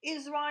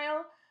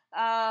 Israel,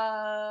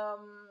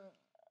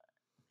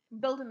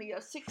 built in the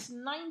year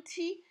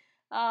 690.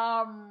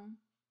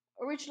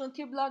 Original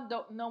Qibla,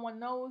 no one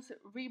knows.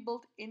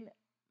 Rebuilt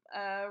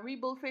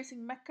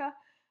facing Mecca,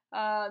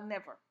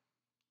 never.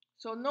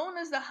 So known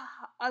as the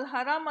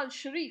Al-Haram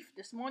al-Sharif,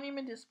 this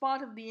monument is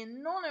part of the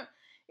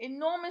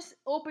enormous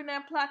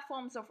open-air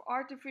platforms of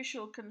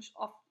artificial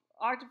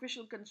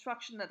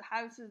construction that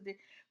houses the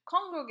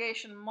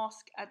Congregation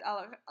Mosque at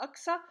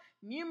Al-Aqsa,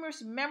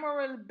 numerous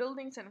memorial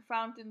buildings and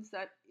fountains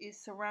that is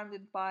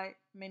surrounded by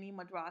many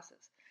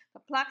madrasas.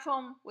 The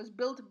platform was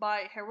built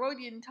by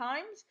Herodian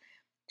times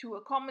to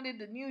accommodate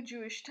the new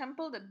Jewish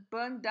temple that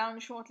burned down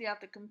shortly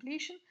after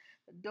completion.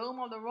 The Dome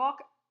of the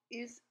Rock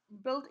is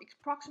built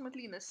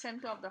approximately in the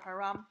center of the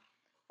Haram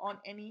on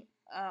an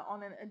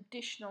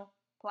additional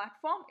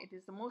platform. It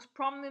is the most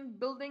prominent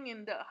building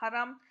in the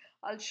Haram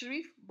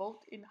al-Sharif,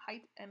 both in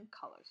height and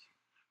colors.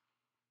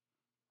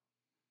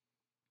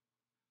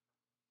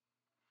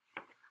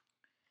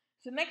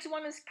 So next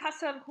one is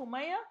Qasr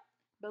Humayya,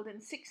 built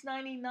in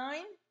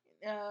 699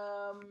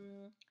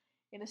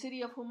 in the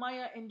city of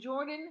Humayya in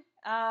Jordan.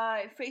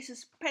 It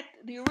faces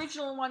the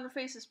original one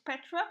faces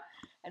Petra,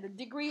 and the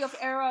degree of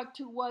error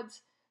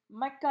towards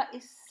Mecca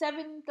is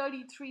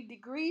 733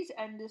 degrees,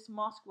 and this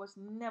mosque was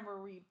never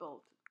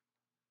rebuilt.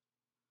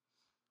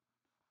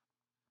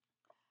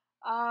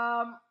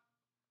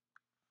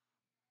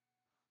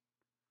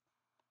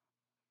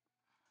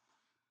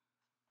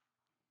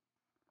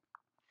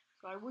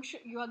 So I wish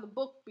you had the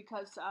book,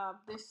 because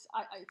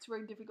it's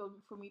very difficult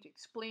for me to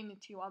explain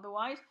it to you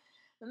otherwise.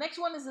 The next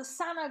one is the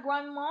Sana'a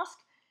Grand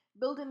Mosque,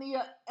 built in the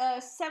year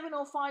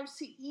 705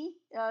 CE,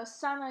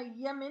 Sana'a,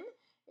 Yemen.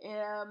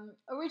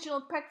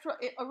 Original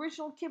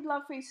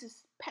Qibla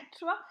faces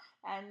Petra,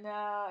 and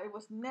it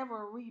was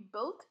never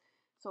rebuilt.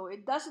 So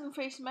it doesn't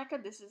face Mecca.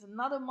 This is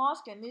another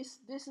mosque, and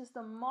this is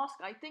the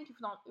mosque. I think,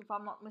 if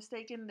I'm not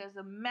mistaken, there's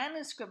a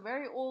manuscript,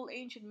 very old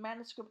ancient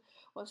manuscript,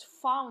 was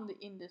found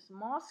in this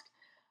mosque.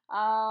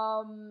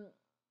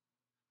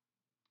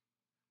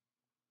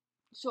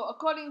 So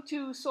according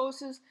to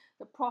sources,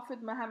 the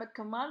Prophet Muhammad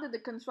commanded the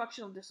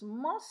construction of this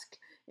mosque,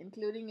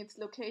 including its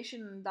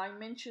location and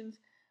dimensions,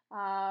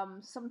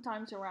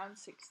 sometimes around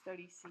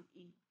 630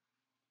 CE.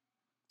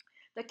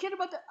 The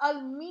Kirbat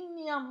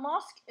al-Minya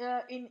Mosque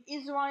in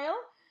Israel,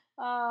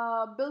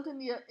 built in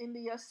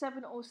the year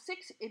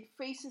 706, it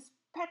faces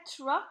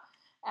Petra,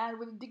 and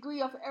with a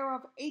degree of error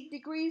of 8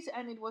 degrees,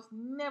 and it was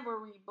never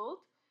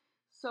rebuilt.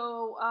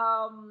 So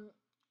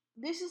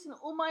this is an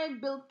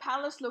Umayyad-built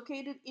palace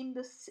located in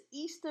the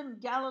eastern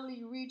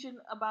Galilee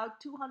region, about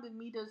 200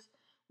 meters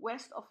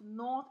west of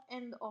north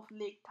end of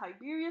Lake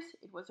Tiberias.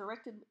 It was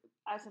erected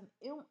as an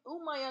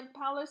Umayyad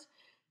palace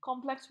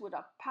complex with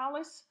a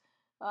palace,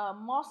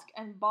 mosque,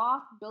 and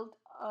bath built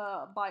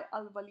by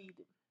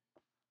Al-Walid.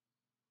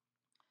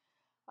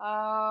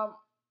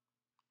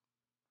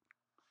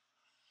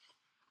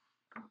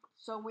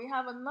 So we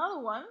have another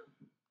one.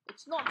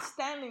 It's not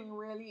standing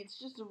really, it's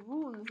just the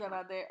ruins that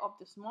are there of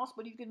this mosque,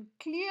 but you can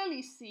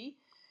clearly see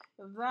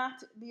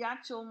that the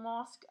actual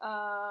mosque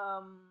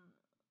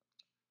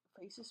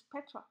faces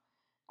Petra,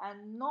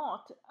 and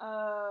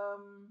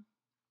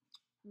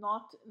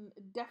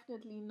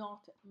definitely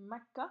not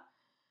Mecca.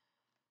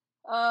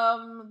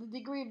 The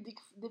degree of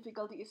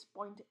difficulty is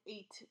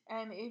 0.8,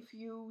 and if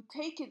you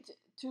take it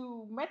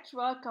to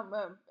Mecca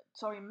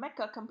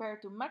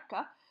compared to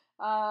Mecca,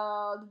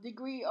 the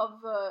degree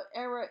of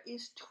error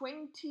is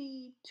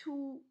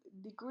 22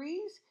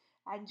 degrees,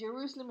 and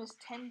Jerusalem is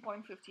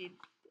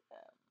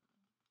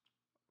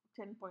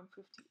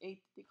 10.58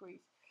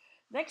 degrees.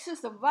 Next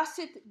is the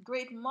Wasit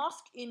Great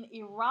Mosque in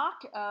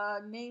Iraq,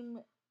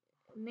 name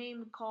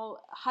called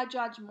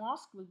Hajjaj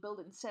Mosque, was built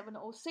in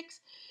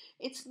 706.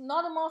 It's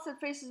not a mosque that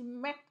faces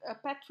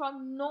Petra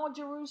nor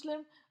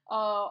Jerusalem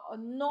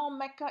nor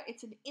Mecca.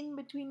 It's an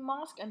in-between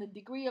mosque, and the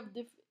degree of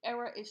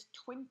error is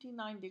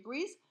 29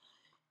 degrees.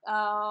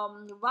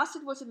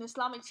 Wasit was an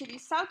Islamic city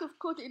south of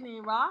Kut in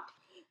Iraq,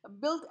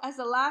 built as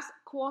the last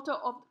quarter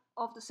of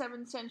the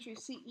 7th century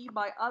CE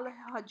by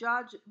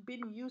Al-Hajjaj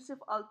bin Yusuf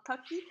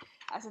al-Taki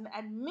as an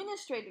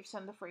administrative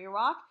center for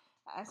Iraq,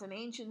 As an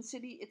ancient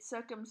city, its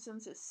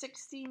circumference is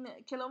 16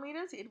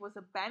 kilometers. It was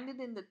abandoned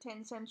in the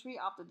 10th century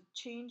after the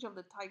change of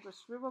the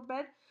Tigris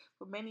riverbed.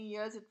 For many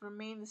years, it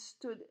remained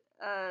stood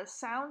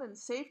sound and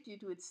safe due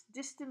to its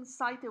distant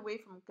site away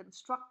from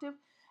constructive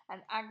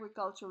and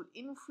agricultural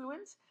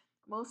influence.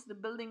 Most of the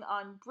buildings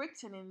are in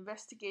bricks, and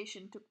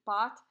investigation took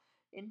part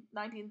in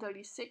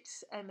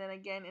 1936 and then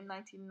again in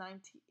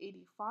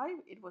 1985.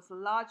 It was a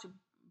large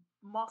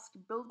mosque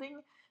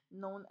building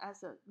known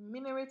as the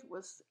minaret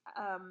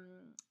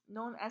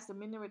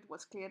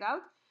was cleared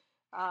out.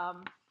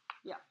 Um,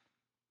 yeah.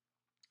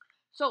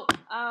 So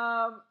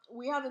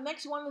we have the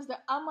next one is the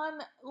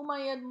Amman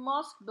Umayyad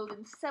Mosque built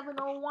in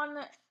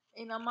 701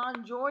 in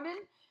Amman,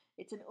 Jordan.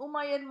 It's an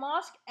Umayyad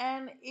mosque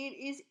and it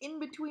is in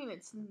between.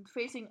 It's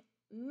facing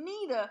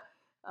neither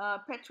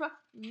Petra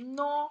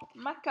nor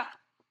Mecca.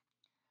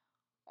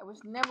 It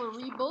was never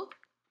rebuilt.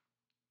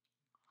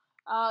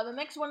 The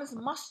next one is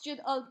Masjid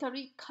al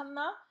Tariq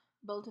Khanna,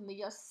 built in the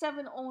year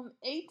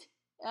 708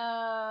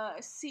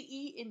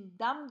 CE in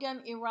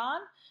Damgan,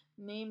 Iran,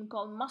 name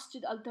called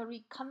Masjid al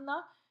Tariq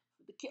Khanna.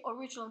 The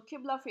original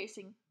Qibla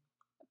facing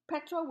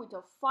Petra with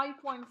a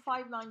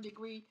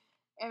 5.59-degree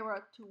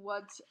error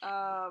towards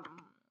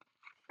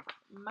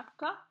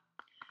Mecca.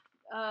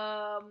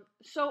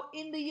 So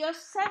in the year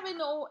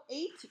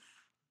 708,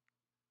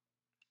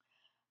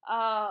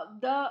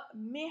 the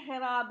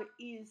mihrab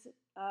is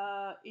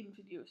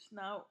introduced.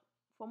 Now,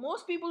 for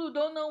most people who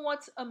don't know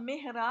what's a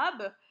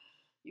mihrab,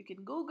 you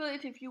can Google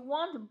it if you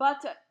want,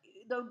 but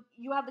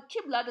you have the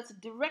Qibla, that's a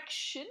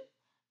direction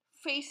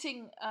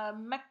facing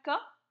Mecca.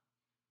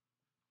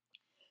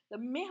 The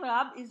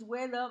mihrab is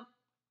where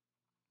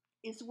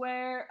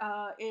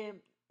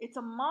it's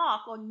a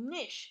mark or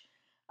niche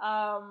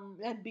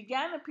that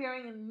began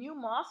appearing in new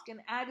mosque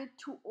and added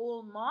to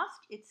old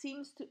mosque. It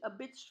seems a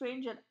bit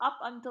strange that up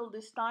until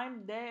this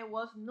time there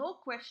was no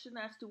question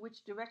as to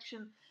which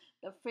direction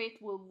the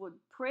faithful would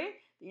pray.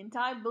 The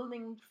entire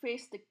building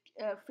faced the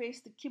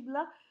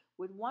Qibla,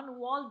 with one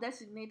wall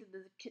designated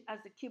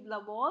as the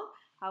Qibla wall.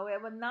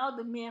 However, now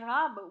the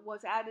mihrab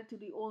was added to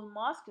the old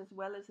mosque as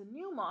well as a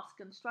new mosque.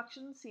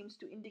 Construction seems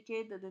to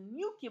indicate that the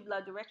new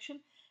Qibla direction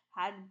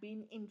had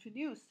been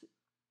introduced.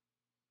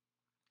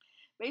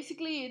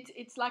 Basically,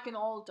 it's like an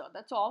altar.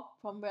 That's all.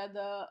 From where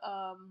the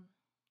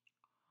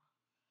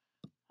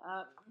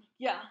uh,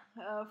 yeah,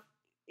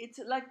 it's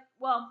like,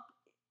 well,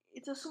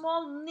 it's a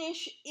small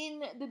niche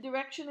in the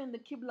direction in the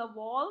Qibla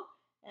wall,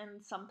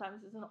 and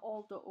sometimes there's an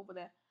altar over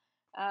there,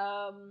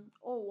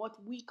 or what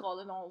we call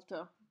an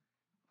altar.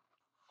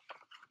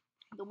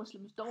 The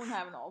Muslims don't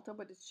have an altar,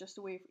 but it's just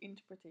a way of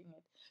interpreting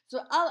it.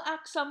 So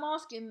Al-Aqsa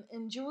Mosque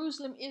in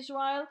Jerusalem,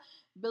 Israel,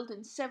 built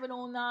in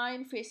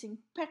 709, facing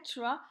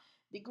Petra,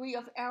 degree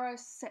of error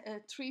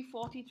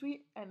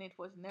 343, and it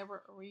was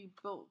never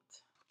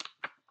rebuilt.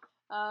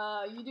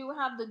 You do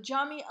have the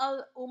Jami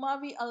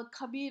al-Umawi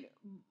al-Kabir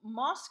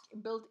Mosque,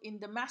 built in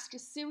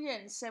Damascus, Syria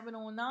in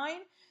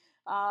 709.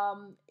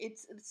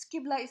 Its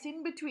Qibla is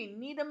in between,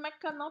 neither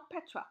Mecca nor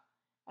Petra,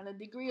 and the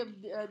degree of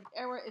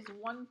error is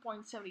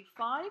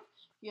 1.75.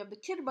 You have the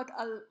Kirbat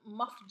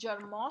al-Mafjar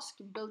Mosque,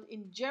 built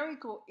in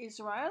Jericho,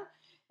 Israel,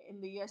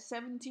 in the year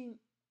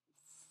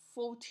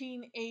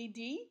 1714 AD,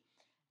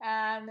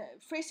 and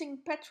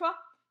facing Petra,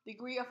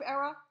 degree of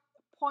error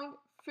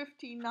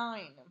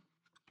 0.59.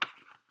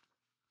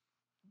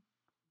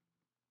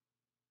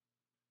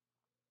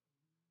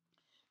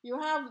 You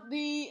have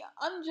the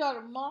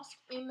Anjar Mosque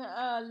in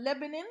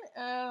Lebanon,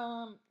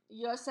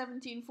 year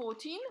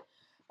 1714,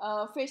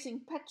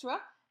 facing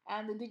Petra,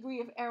 and the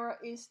degree of error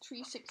is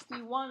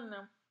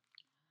 361.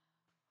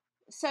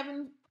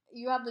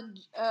 You have the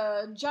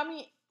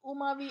Jami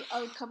Umawi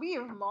Al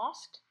Kabir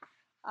Mosque,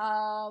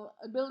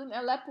 built in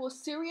Aleppo,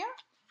 Syria,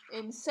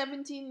 in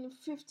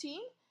 1715.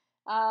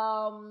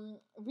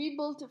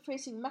 Rebuilt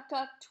facing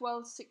Mecca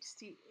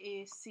 1260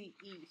 ACE.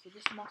 So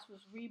this mosque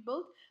was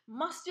rebuilt.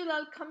 Masjid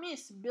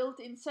al-Khamis, built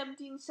in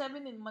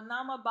 1707 in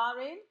Manama,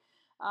 Bahrain,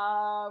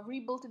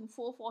 rebuilt in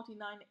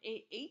 449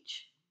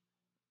 AH,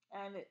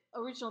 and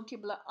original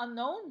Qibla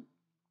unknown.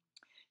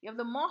 You have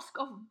the Mosque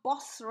of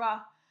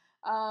Bosra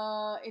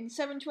in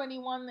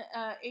 721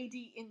 AD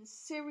in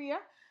Syria.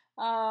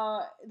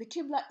 The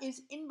Qibla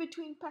is in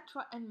between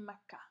Petra and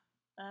Mecca,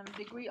 and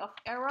degree of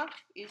error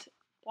is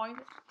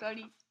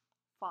 0.35.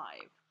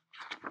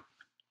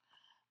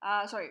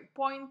 Sorry,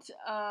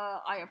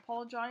 I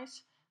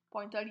apologize.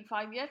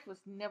 0.35 yet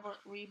was never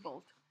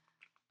rebuilt.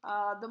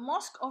 The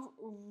Mosque of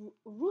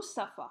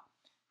Rusafa,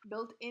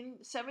 built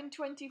in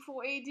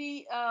 724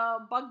 AD,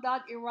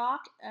 Baghdad,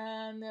 Iraq,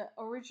 and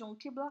original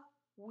Qibla,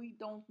 we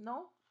don't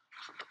know.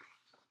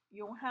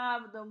 You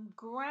have the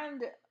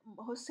Grand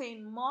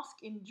Hussein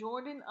Mosque in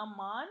Jordan,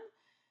 Amman,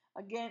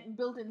 again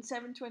built in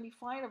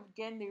 725.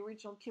 Again, the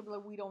original Qibla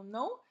we don't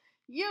know.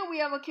 Here we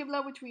have a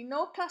Qibla which we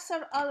know,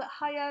 Qasr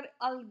al-Hayar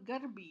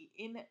al-Garbi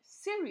in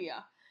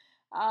Syria.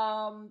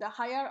 The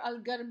Hayar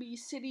al-Garbi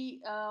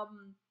city,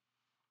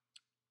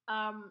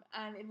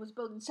 and it was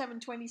built in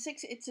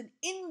 726. It's an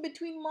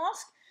in-between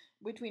mosque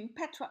between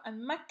Petra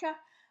and Mecca.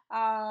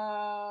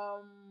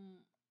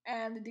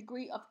 and the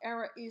degree of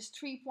error is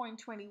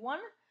 3.21.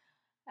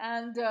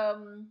 And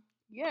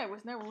yeah, it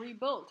was never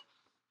rebuilt.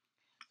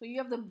 So you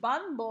have the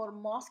Banbor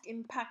Mosque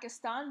in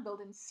Pakistan,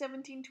 built in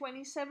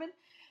 1727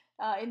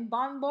 in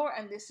Banbor,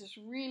 and this is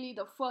really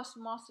the first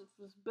mosque that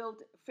was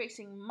built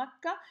facing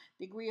Mecca.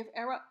 Degree of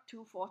error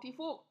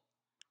 244.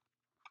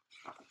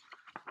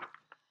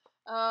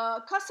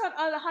 Qasr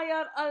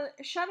al-Hayar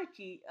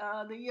al-Sharqi,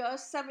 the year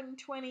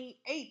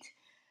 728,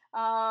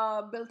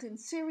 built in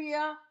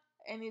Syria,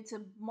 and it's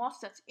a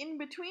mosque that's in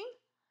between.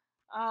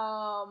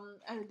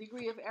 And the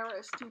degree of error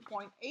is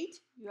 2.8.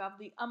 You have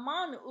the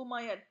Amman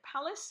Umayyad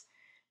Palace,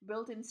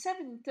 built in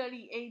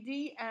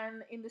 730 AD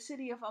and in the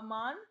city of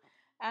Amman,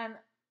 and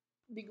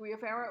degree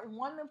of error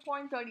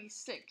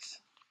 1.36.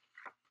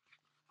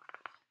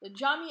 The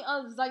Jami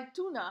al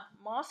Zaytuna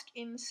Mosque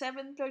in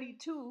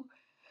 732,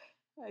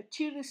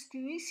 Tunis,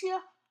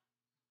 Tunisia,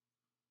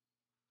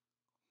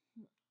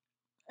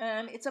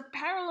 and it's a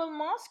parallel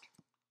mosque.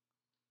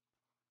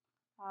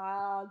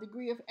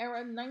 Degree of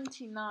error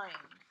 99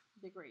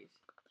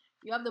 degrees.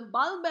 You have the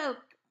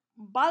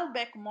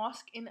Baalbek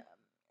Mosque in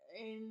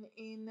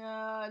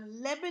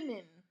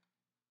Lebanon.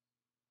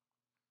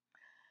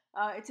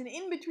 It's an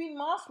in-between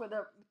mosque where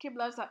the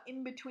Qiblas are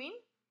in between.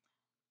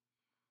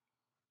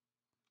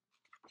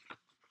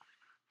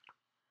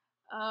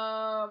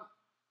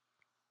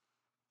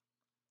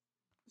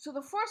 So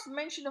the first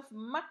mention of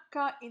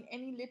Mecca in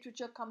any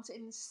literature comes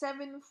in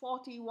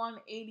 741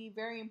 AD.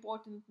 Very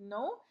important to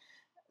know.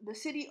 The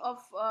city of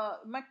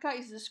Mecca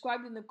is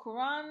described in the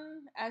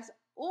Quran as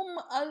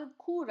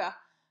al-Qura,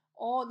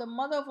 or the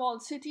mother of all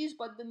cities,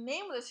 but the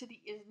name of the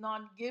city is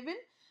not given.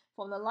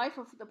 From the life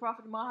of the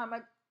Prophet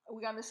Muhammad,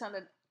 we understand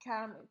that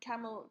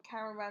camel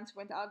caravans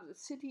went out of the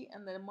city,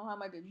 and that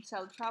Muhammad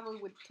himself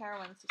traveled with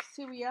caravans to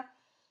Syria.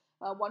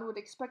 One would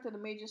expect that a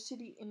major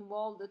city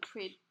involved the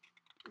trade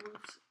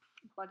routes,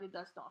 but it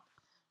does not.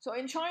 So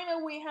in China,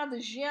 we have the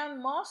Xi'an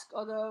Mosque,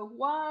 or the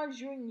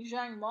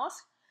Huajunjiang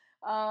Mosque,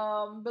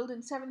 built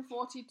in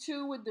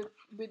 742 with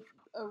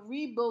a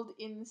rebuild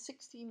in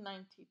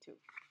 1692.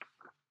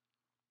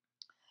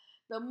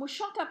 The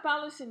Mushaka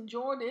Palace in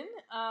Jordan,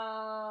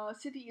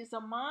 city is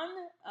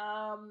Amman.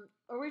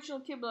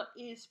 Original Qibla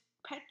is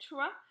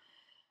Petra,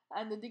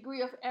 and the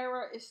degree of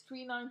error is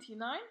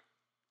 399.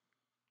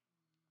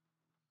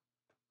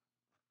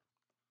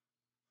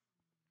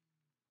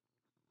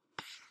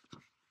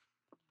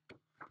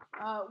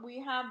 We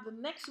have the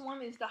next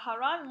one is the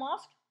Haran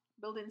Mosque,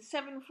 built in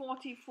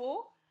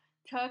 744,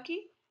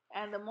 Turkey,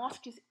 and the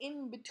mosque is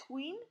in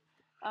between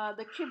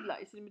the Qibla.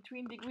 It's in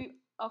between. Degree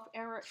of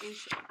error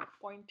is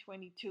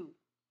 0.22.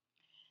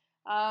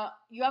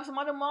 You have some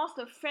other mosques,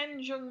 the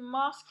Fenjung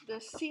Mosque, the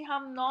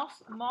Siham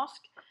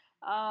Mosque,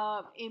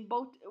 in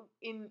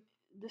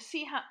the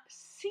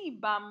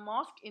Sibam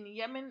Mosque in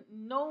Yemen,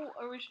 no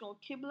original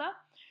Qibla.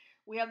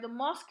 We have the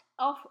Mosque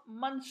of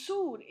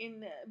Mansur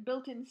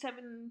built in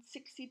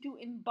 762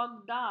 in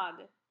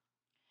Baghdad,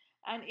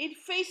 and it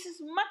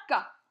faces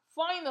Mecca.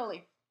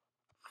 Finally,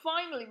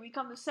 we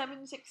come to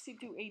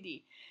 762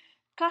 AD.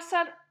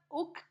 Qasr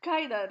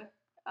Qaidar,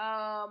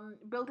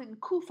 built in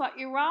Kufa,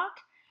 Iraq.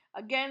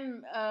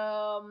 Again,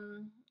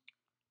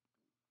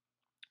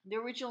 the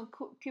original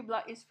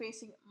Qibla is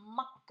facing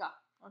Mecca.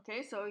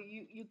 Okay, so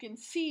you can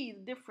see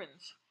the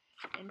difference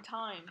in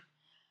time.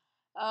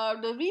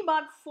 The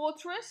Ribat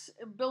Fortress,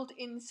 built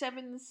in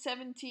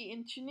 770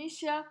 in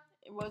Tunisia,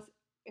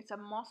 it's a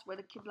mosque where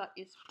the Qibla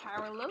is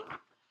parallel.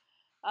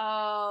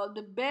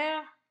 The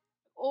Beir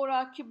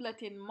Ora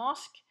Qiblatin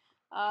Mosque,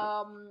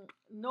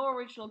 no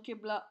original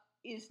Qibla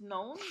is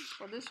known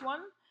for this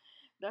one.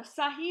 The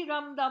Sahih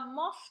Ramda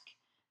Mosque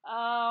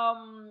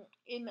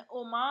in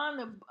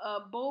Oman,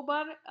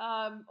 Bobar,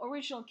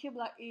 original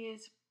Qibla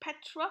is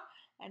Petra,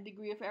 and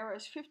degree of error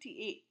is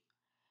 58.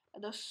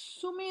 The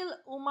Sumil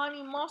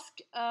Umani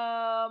Mosque,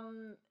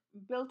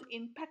 built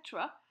in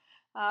Petra,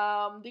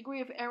 degree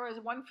of error is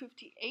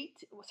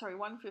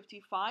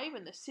 155,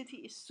 and the city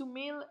is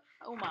Sumil,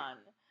 Oman.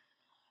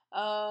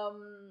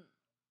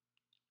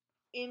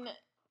 In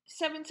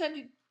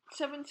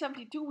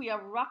 772, we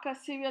have Raqqa,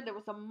 Syria. There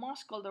was a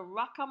mosque called the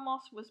Raqqa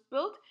Mosque was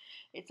built.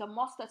 It's a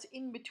mosque that's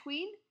in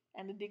between,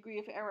 and the degree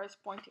of error is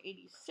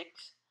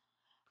 0.86.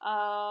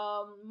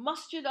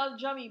 Masjid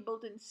al-Jami,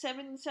 built in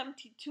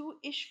 772,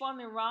 Ishvan,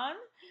 Iran,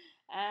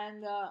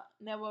 and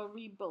never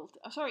rebuilt.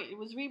 It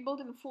was rebuilt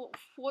in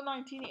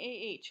 419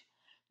 AH.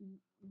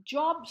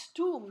 Job's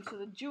tomb, so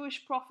the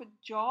Jewish prophet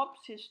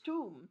Job's, his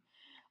tomb.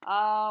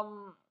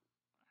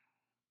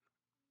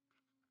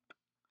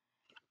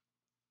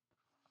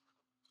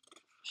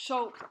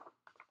 So,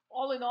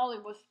 all in all,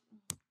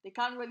 they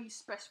can't really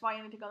specify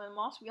anything on the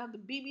mosque. We have the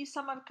Bibi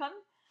Samarkand,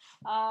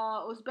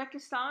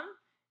 Uzbekistan,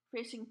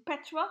 facing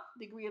Petra,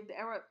 degree of the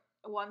error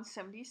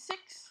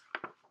 176.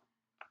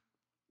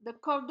 The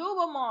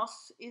Cordoba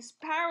Mosque is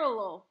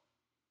parallel.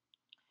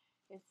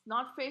 It's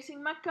not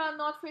facing Mecca,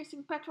 not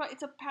facing Petra.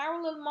 It's a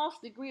parallel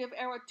mosque, degree of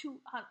error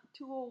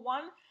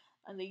 201,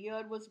 and the year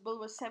it was built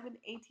was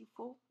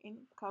 784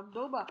 in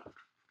Cordoba.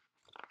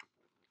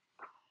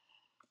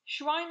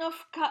 Shrine of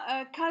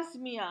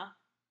Kazmia.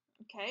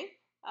 Okay.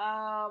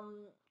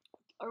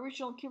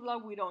 Original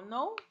Qibla we don't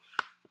know.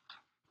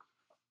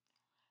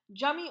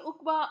 Jami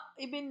Uqba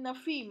ibn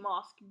Nafi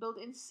Mosque, built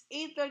in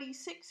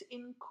 836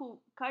 in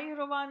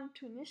Kairouan,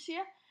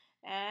 Tunisia,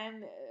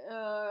 and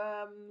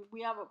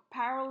we have a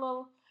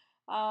parallel.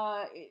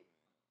 Uh,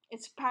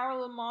 its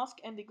parallel mosque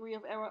and degree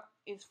of error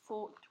is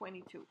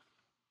 422.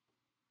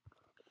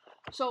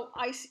 So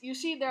you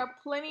see there are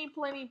plenty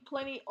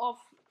of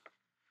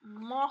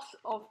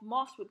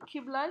mosques with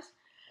Qiblas,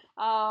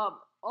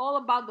 all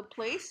about the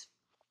place.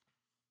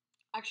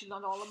 Actually,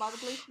 not all about the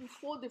place, in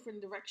 4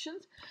 different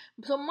directions.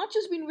 So much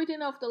has been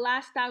written of the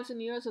last 1,000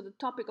 years of the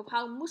topic of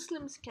how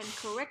Muslims can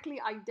correctly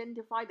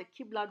identify the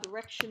Qibla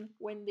direction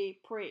when they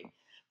pray.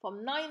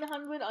 From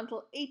 900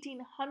 until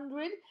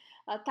 1800,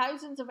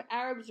 thousands of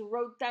Arabs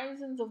wrote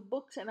thousands of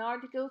books and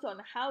articles on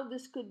how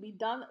this could be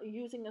done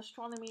using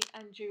astronomy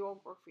and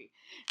geography.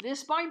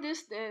 Despite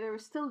this, there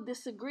is still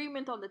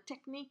disagreement on the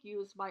technique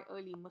used by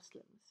early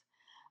Muslims.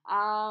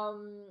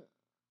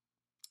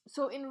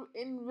 So in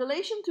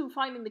relation to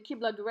finding the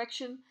Qibla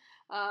direction,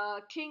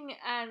 King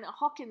and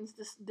Hawkins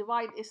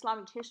divide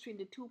Islamic history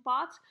into 2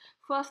 parts.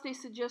 First, they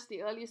suggest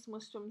the earliest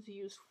Muslims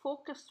used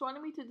folk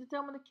astronomy to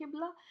determine the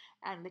Qibla,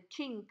 and the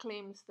King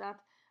claims that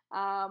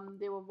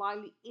they were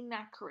wildly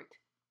inaccurate.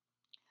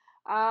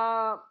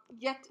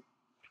 Yet,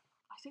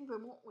 I think we're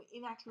more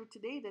inaccurate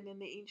today than in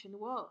the ancient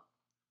world.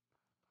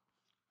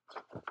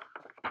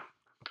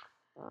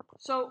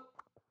 So,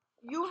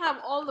 you have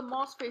all the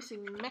mosques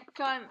facing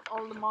Mecca and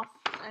all the mosques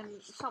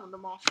and some of the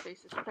mosques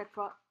faces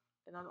Petra.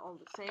 They're not all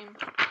the same.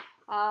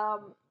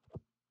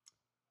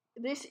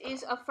 This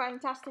is a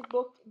fantastic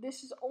book.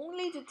 This is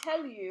only to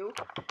tell you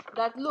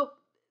that look,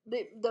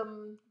 the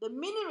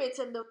minarets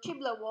and the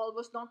Qibla wall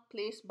was not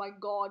placed by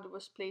God, it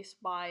was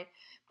placed by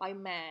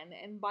man.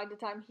 And by the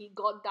time he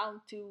got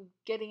down to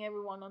getting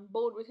everyone on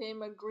board with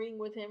him, agreeing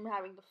with him,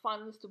 having the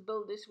funds to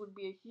build this would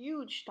be a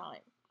huge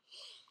time.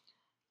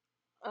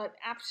 An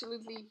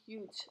absolutely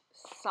huge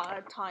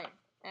time,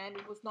 and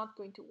it was not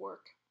going to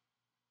work.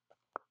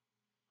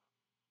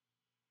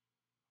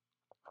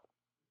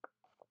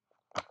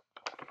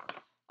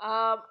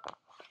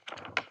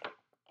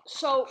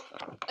 So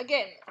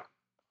again,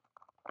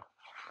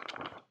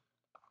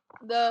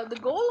 the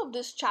goal of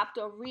this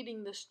chapter, of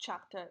reading this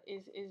chapter,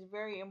 is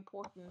very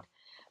important.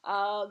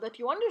 That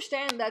you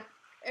understand that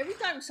every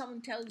time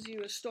someone tells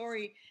you a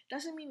story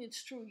doesn't mean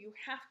it's true. You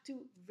have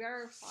to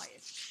verify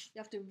it. You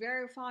have to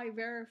verify,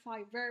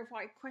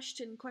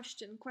 question,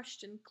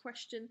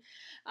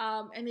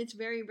 and it's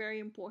very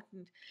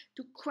important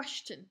to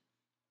question.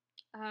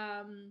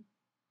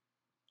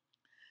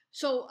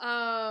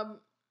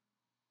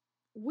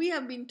 We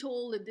have been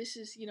told that this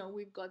is,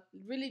 we've got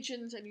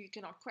religions and you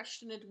cannot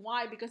question it.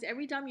 Why? Because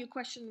every time you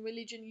question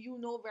religion, you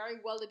know very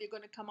well that you're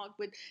going to come out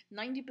with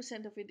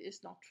 90% of it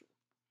is not true.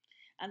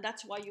 And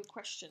that's why you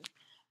question.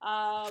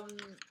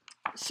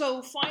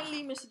 So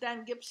finally, Mr.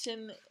 Dan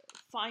Gibson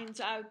finds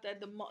out that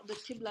the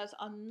Qiblas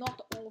are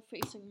not all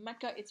facing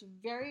Mecca. It's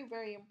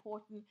very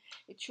important.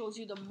 It shows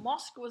you the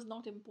mosque was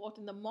not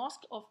important. The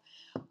mosque of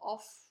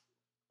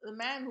the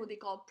man who they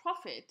call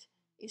prophet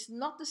is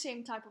not the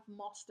same type of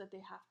mosque that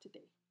they have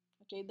today.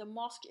 Okay, the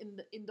mosque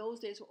in those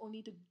days were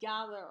only to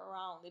gather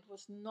around. It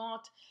was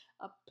not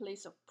a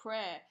place of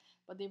prayer,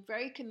 but they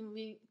very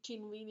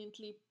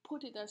conveniently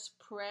put it as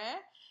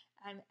prayer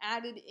and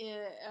added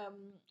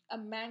a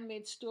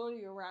man-made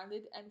story around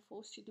it and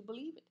forced you to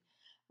believe it.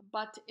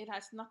 But it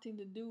has nothing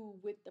to do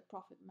with the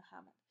Prophet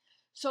Muhammad.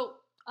 So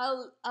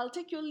I'll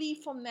take your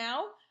leave from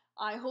now.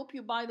 I hope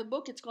you buy the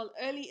book. It's called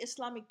Early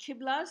Islamic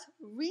Qiblas.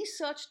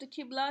 Research the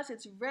Qiblas.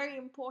 It's very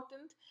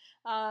important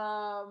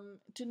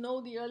to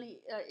know the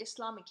early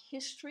Islamic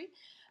history.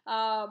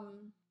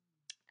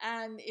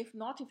 And if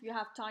not, if you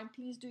have time,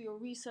 please do your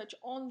research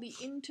on the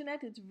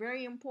internet. It's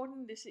very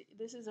important. This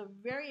is a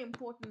very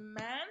important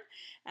man,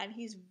 and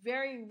he's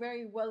very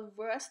well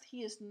versed.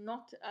 He is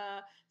not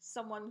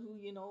someone who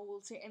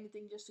will say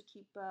anything just to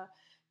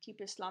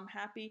keep Islam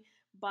happy.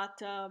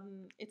 But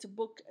it's a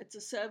book. It's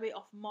a survey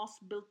of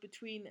mosques built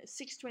between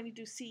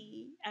 622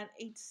 CE and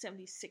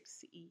 876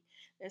 CE.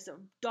 There's a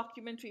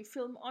documentary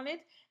film on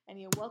it, and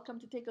you're welcome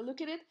to take a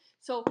look at it.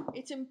 So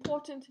it's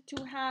important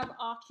to have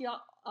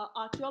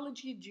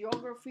archaeology,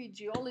 geography,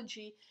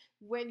 geology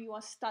when you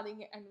are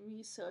studying and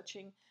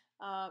researching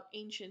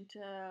ancient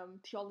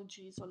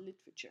theologies or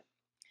literature.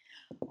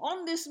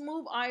 On this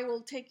move, I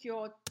will take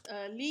your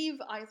leave.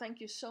 I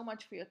thank you so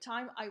much for your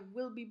time. I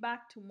will be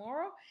back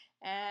tomorrow,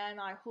 and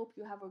I hope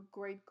you have a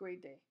great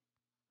day.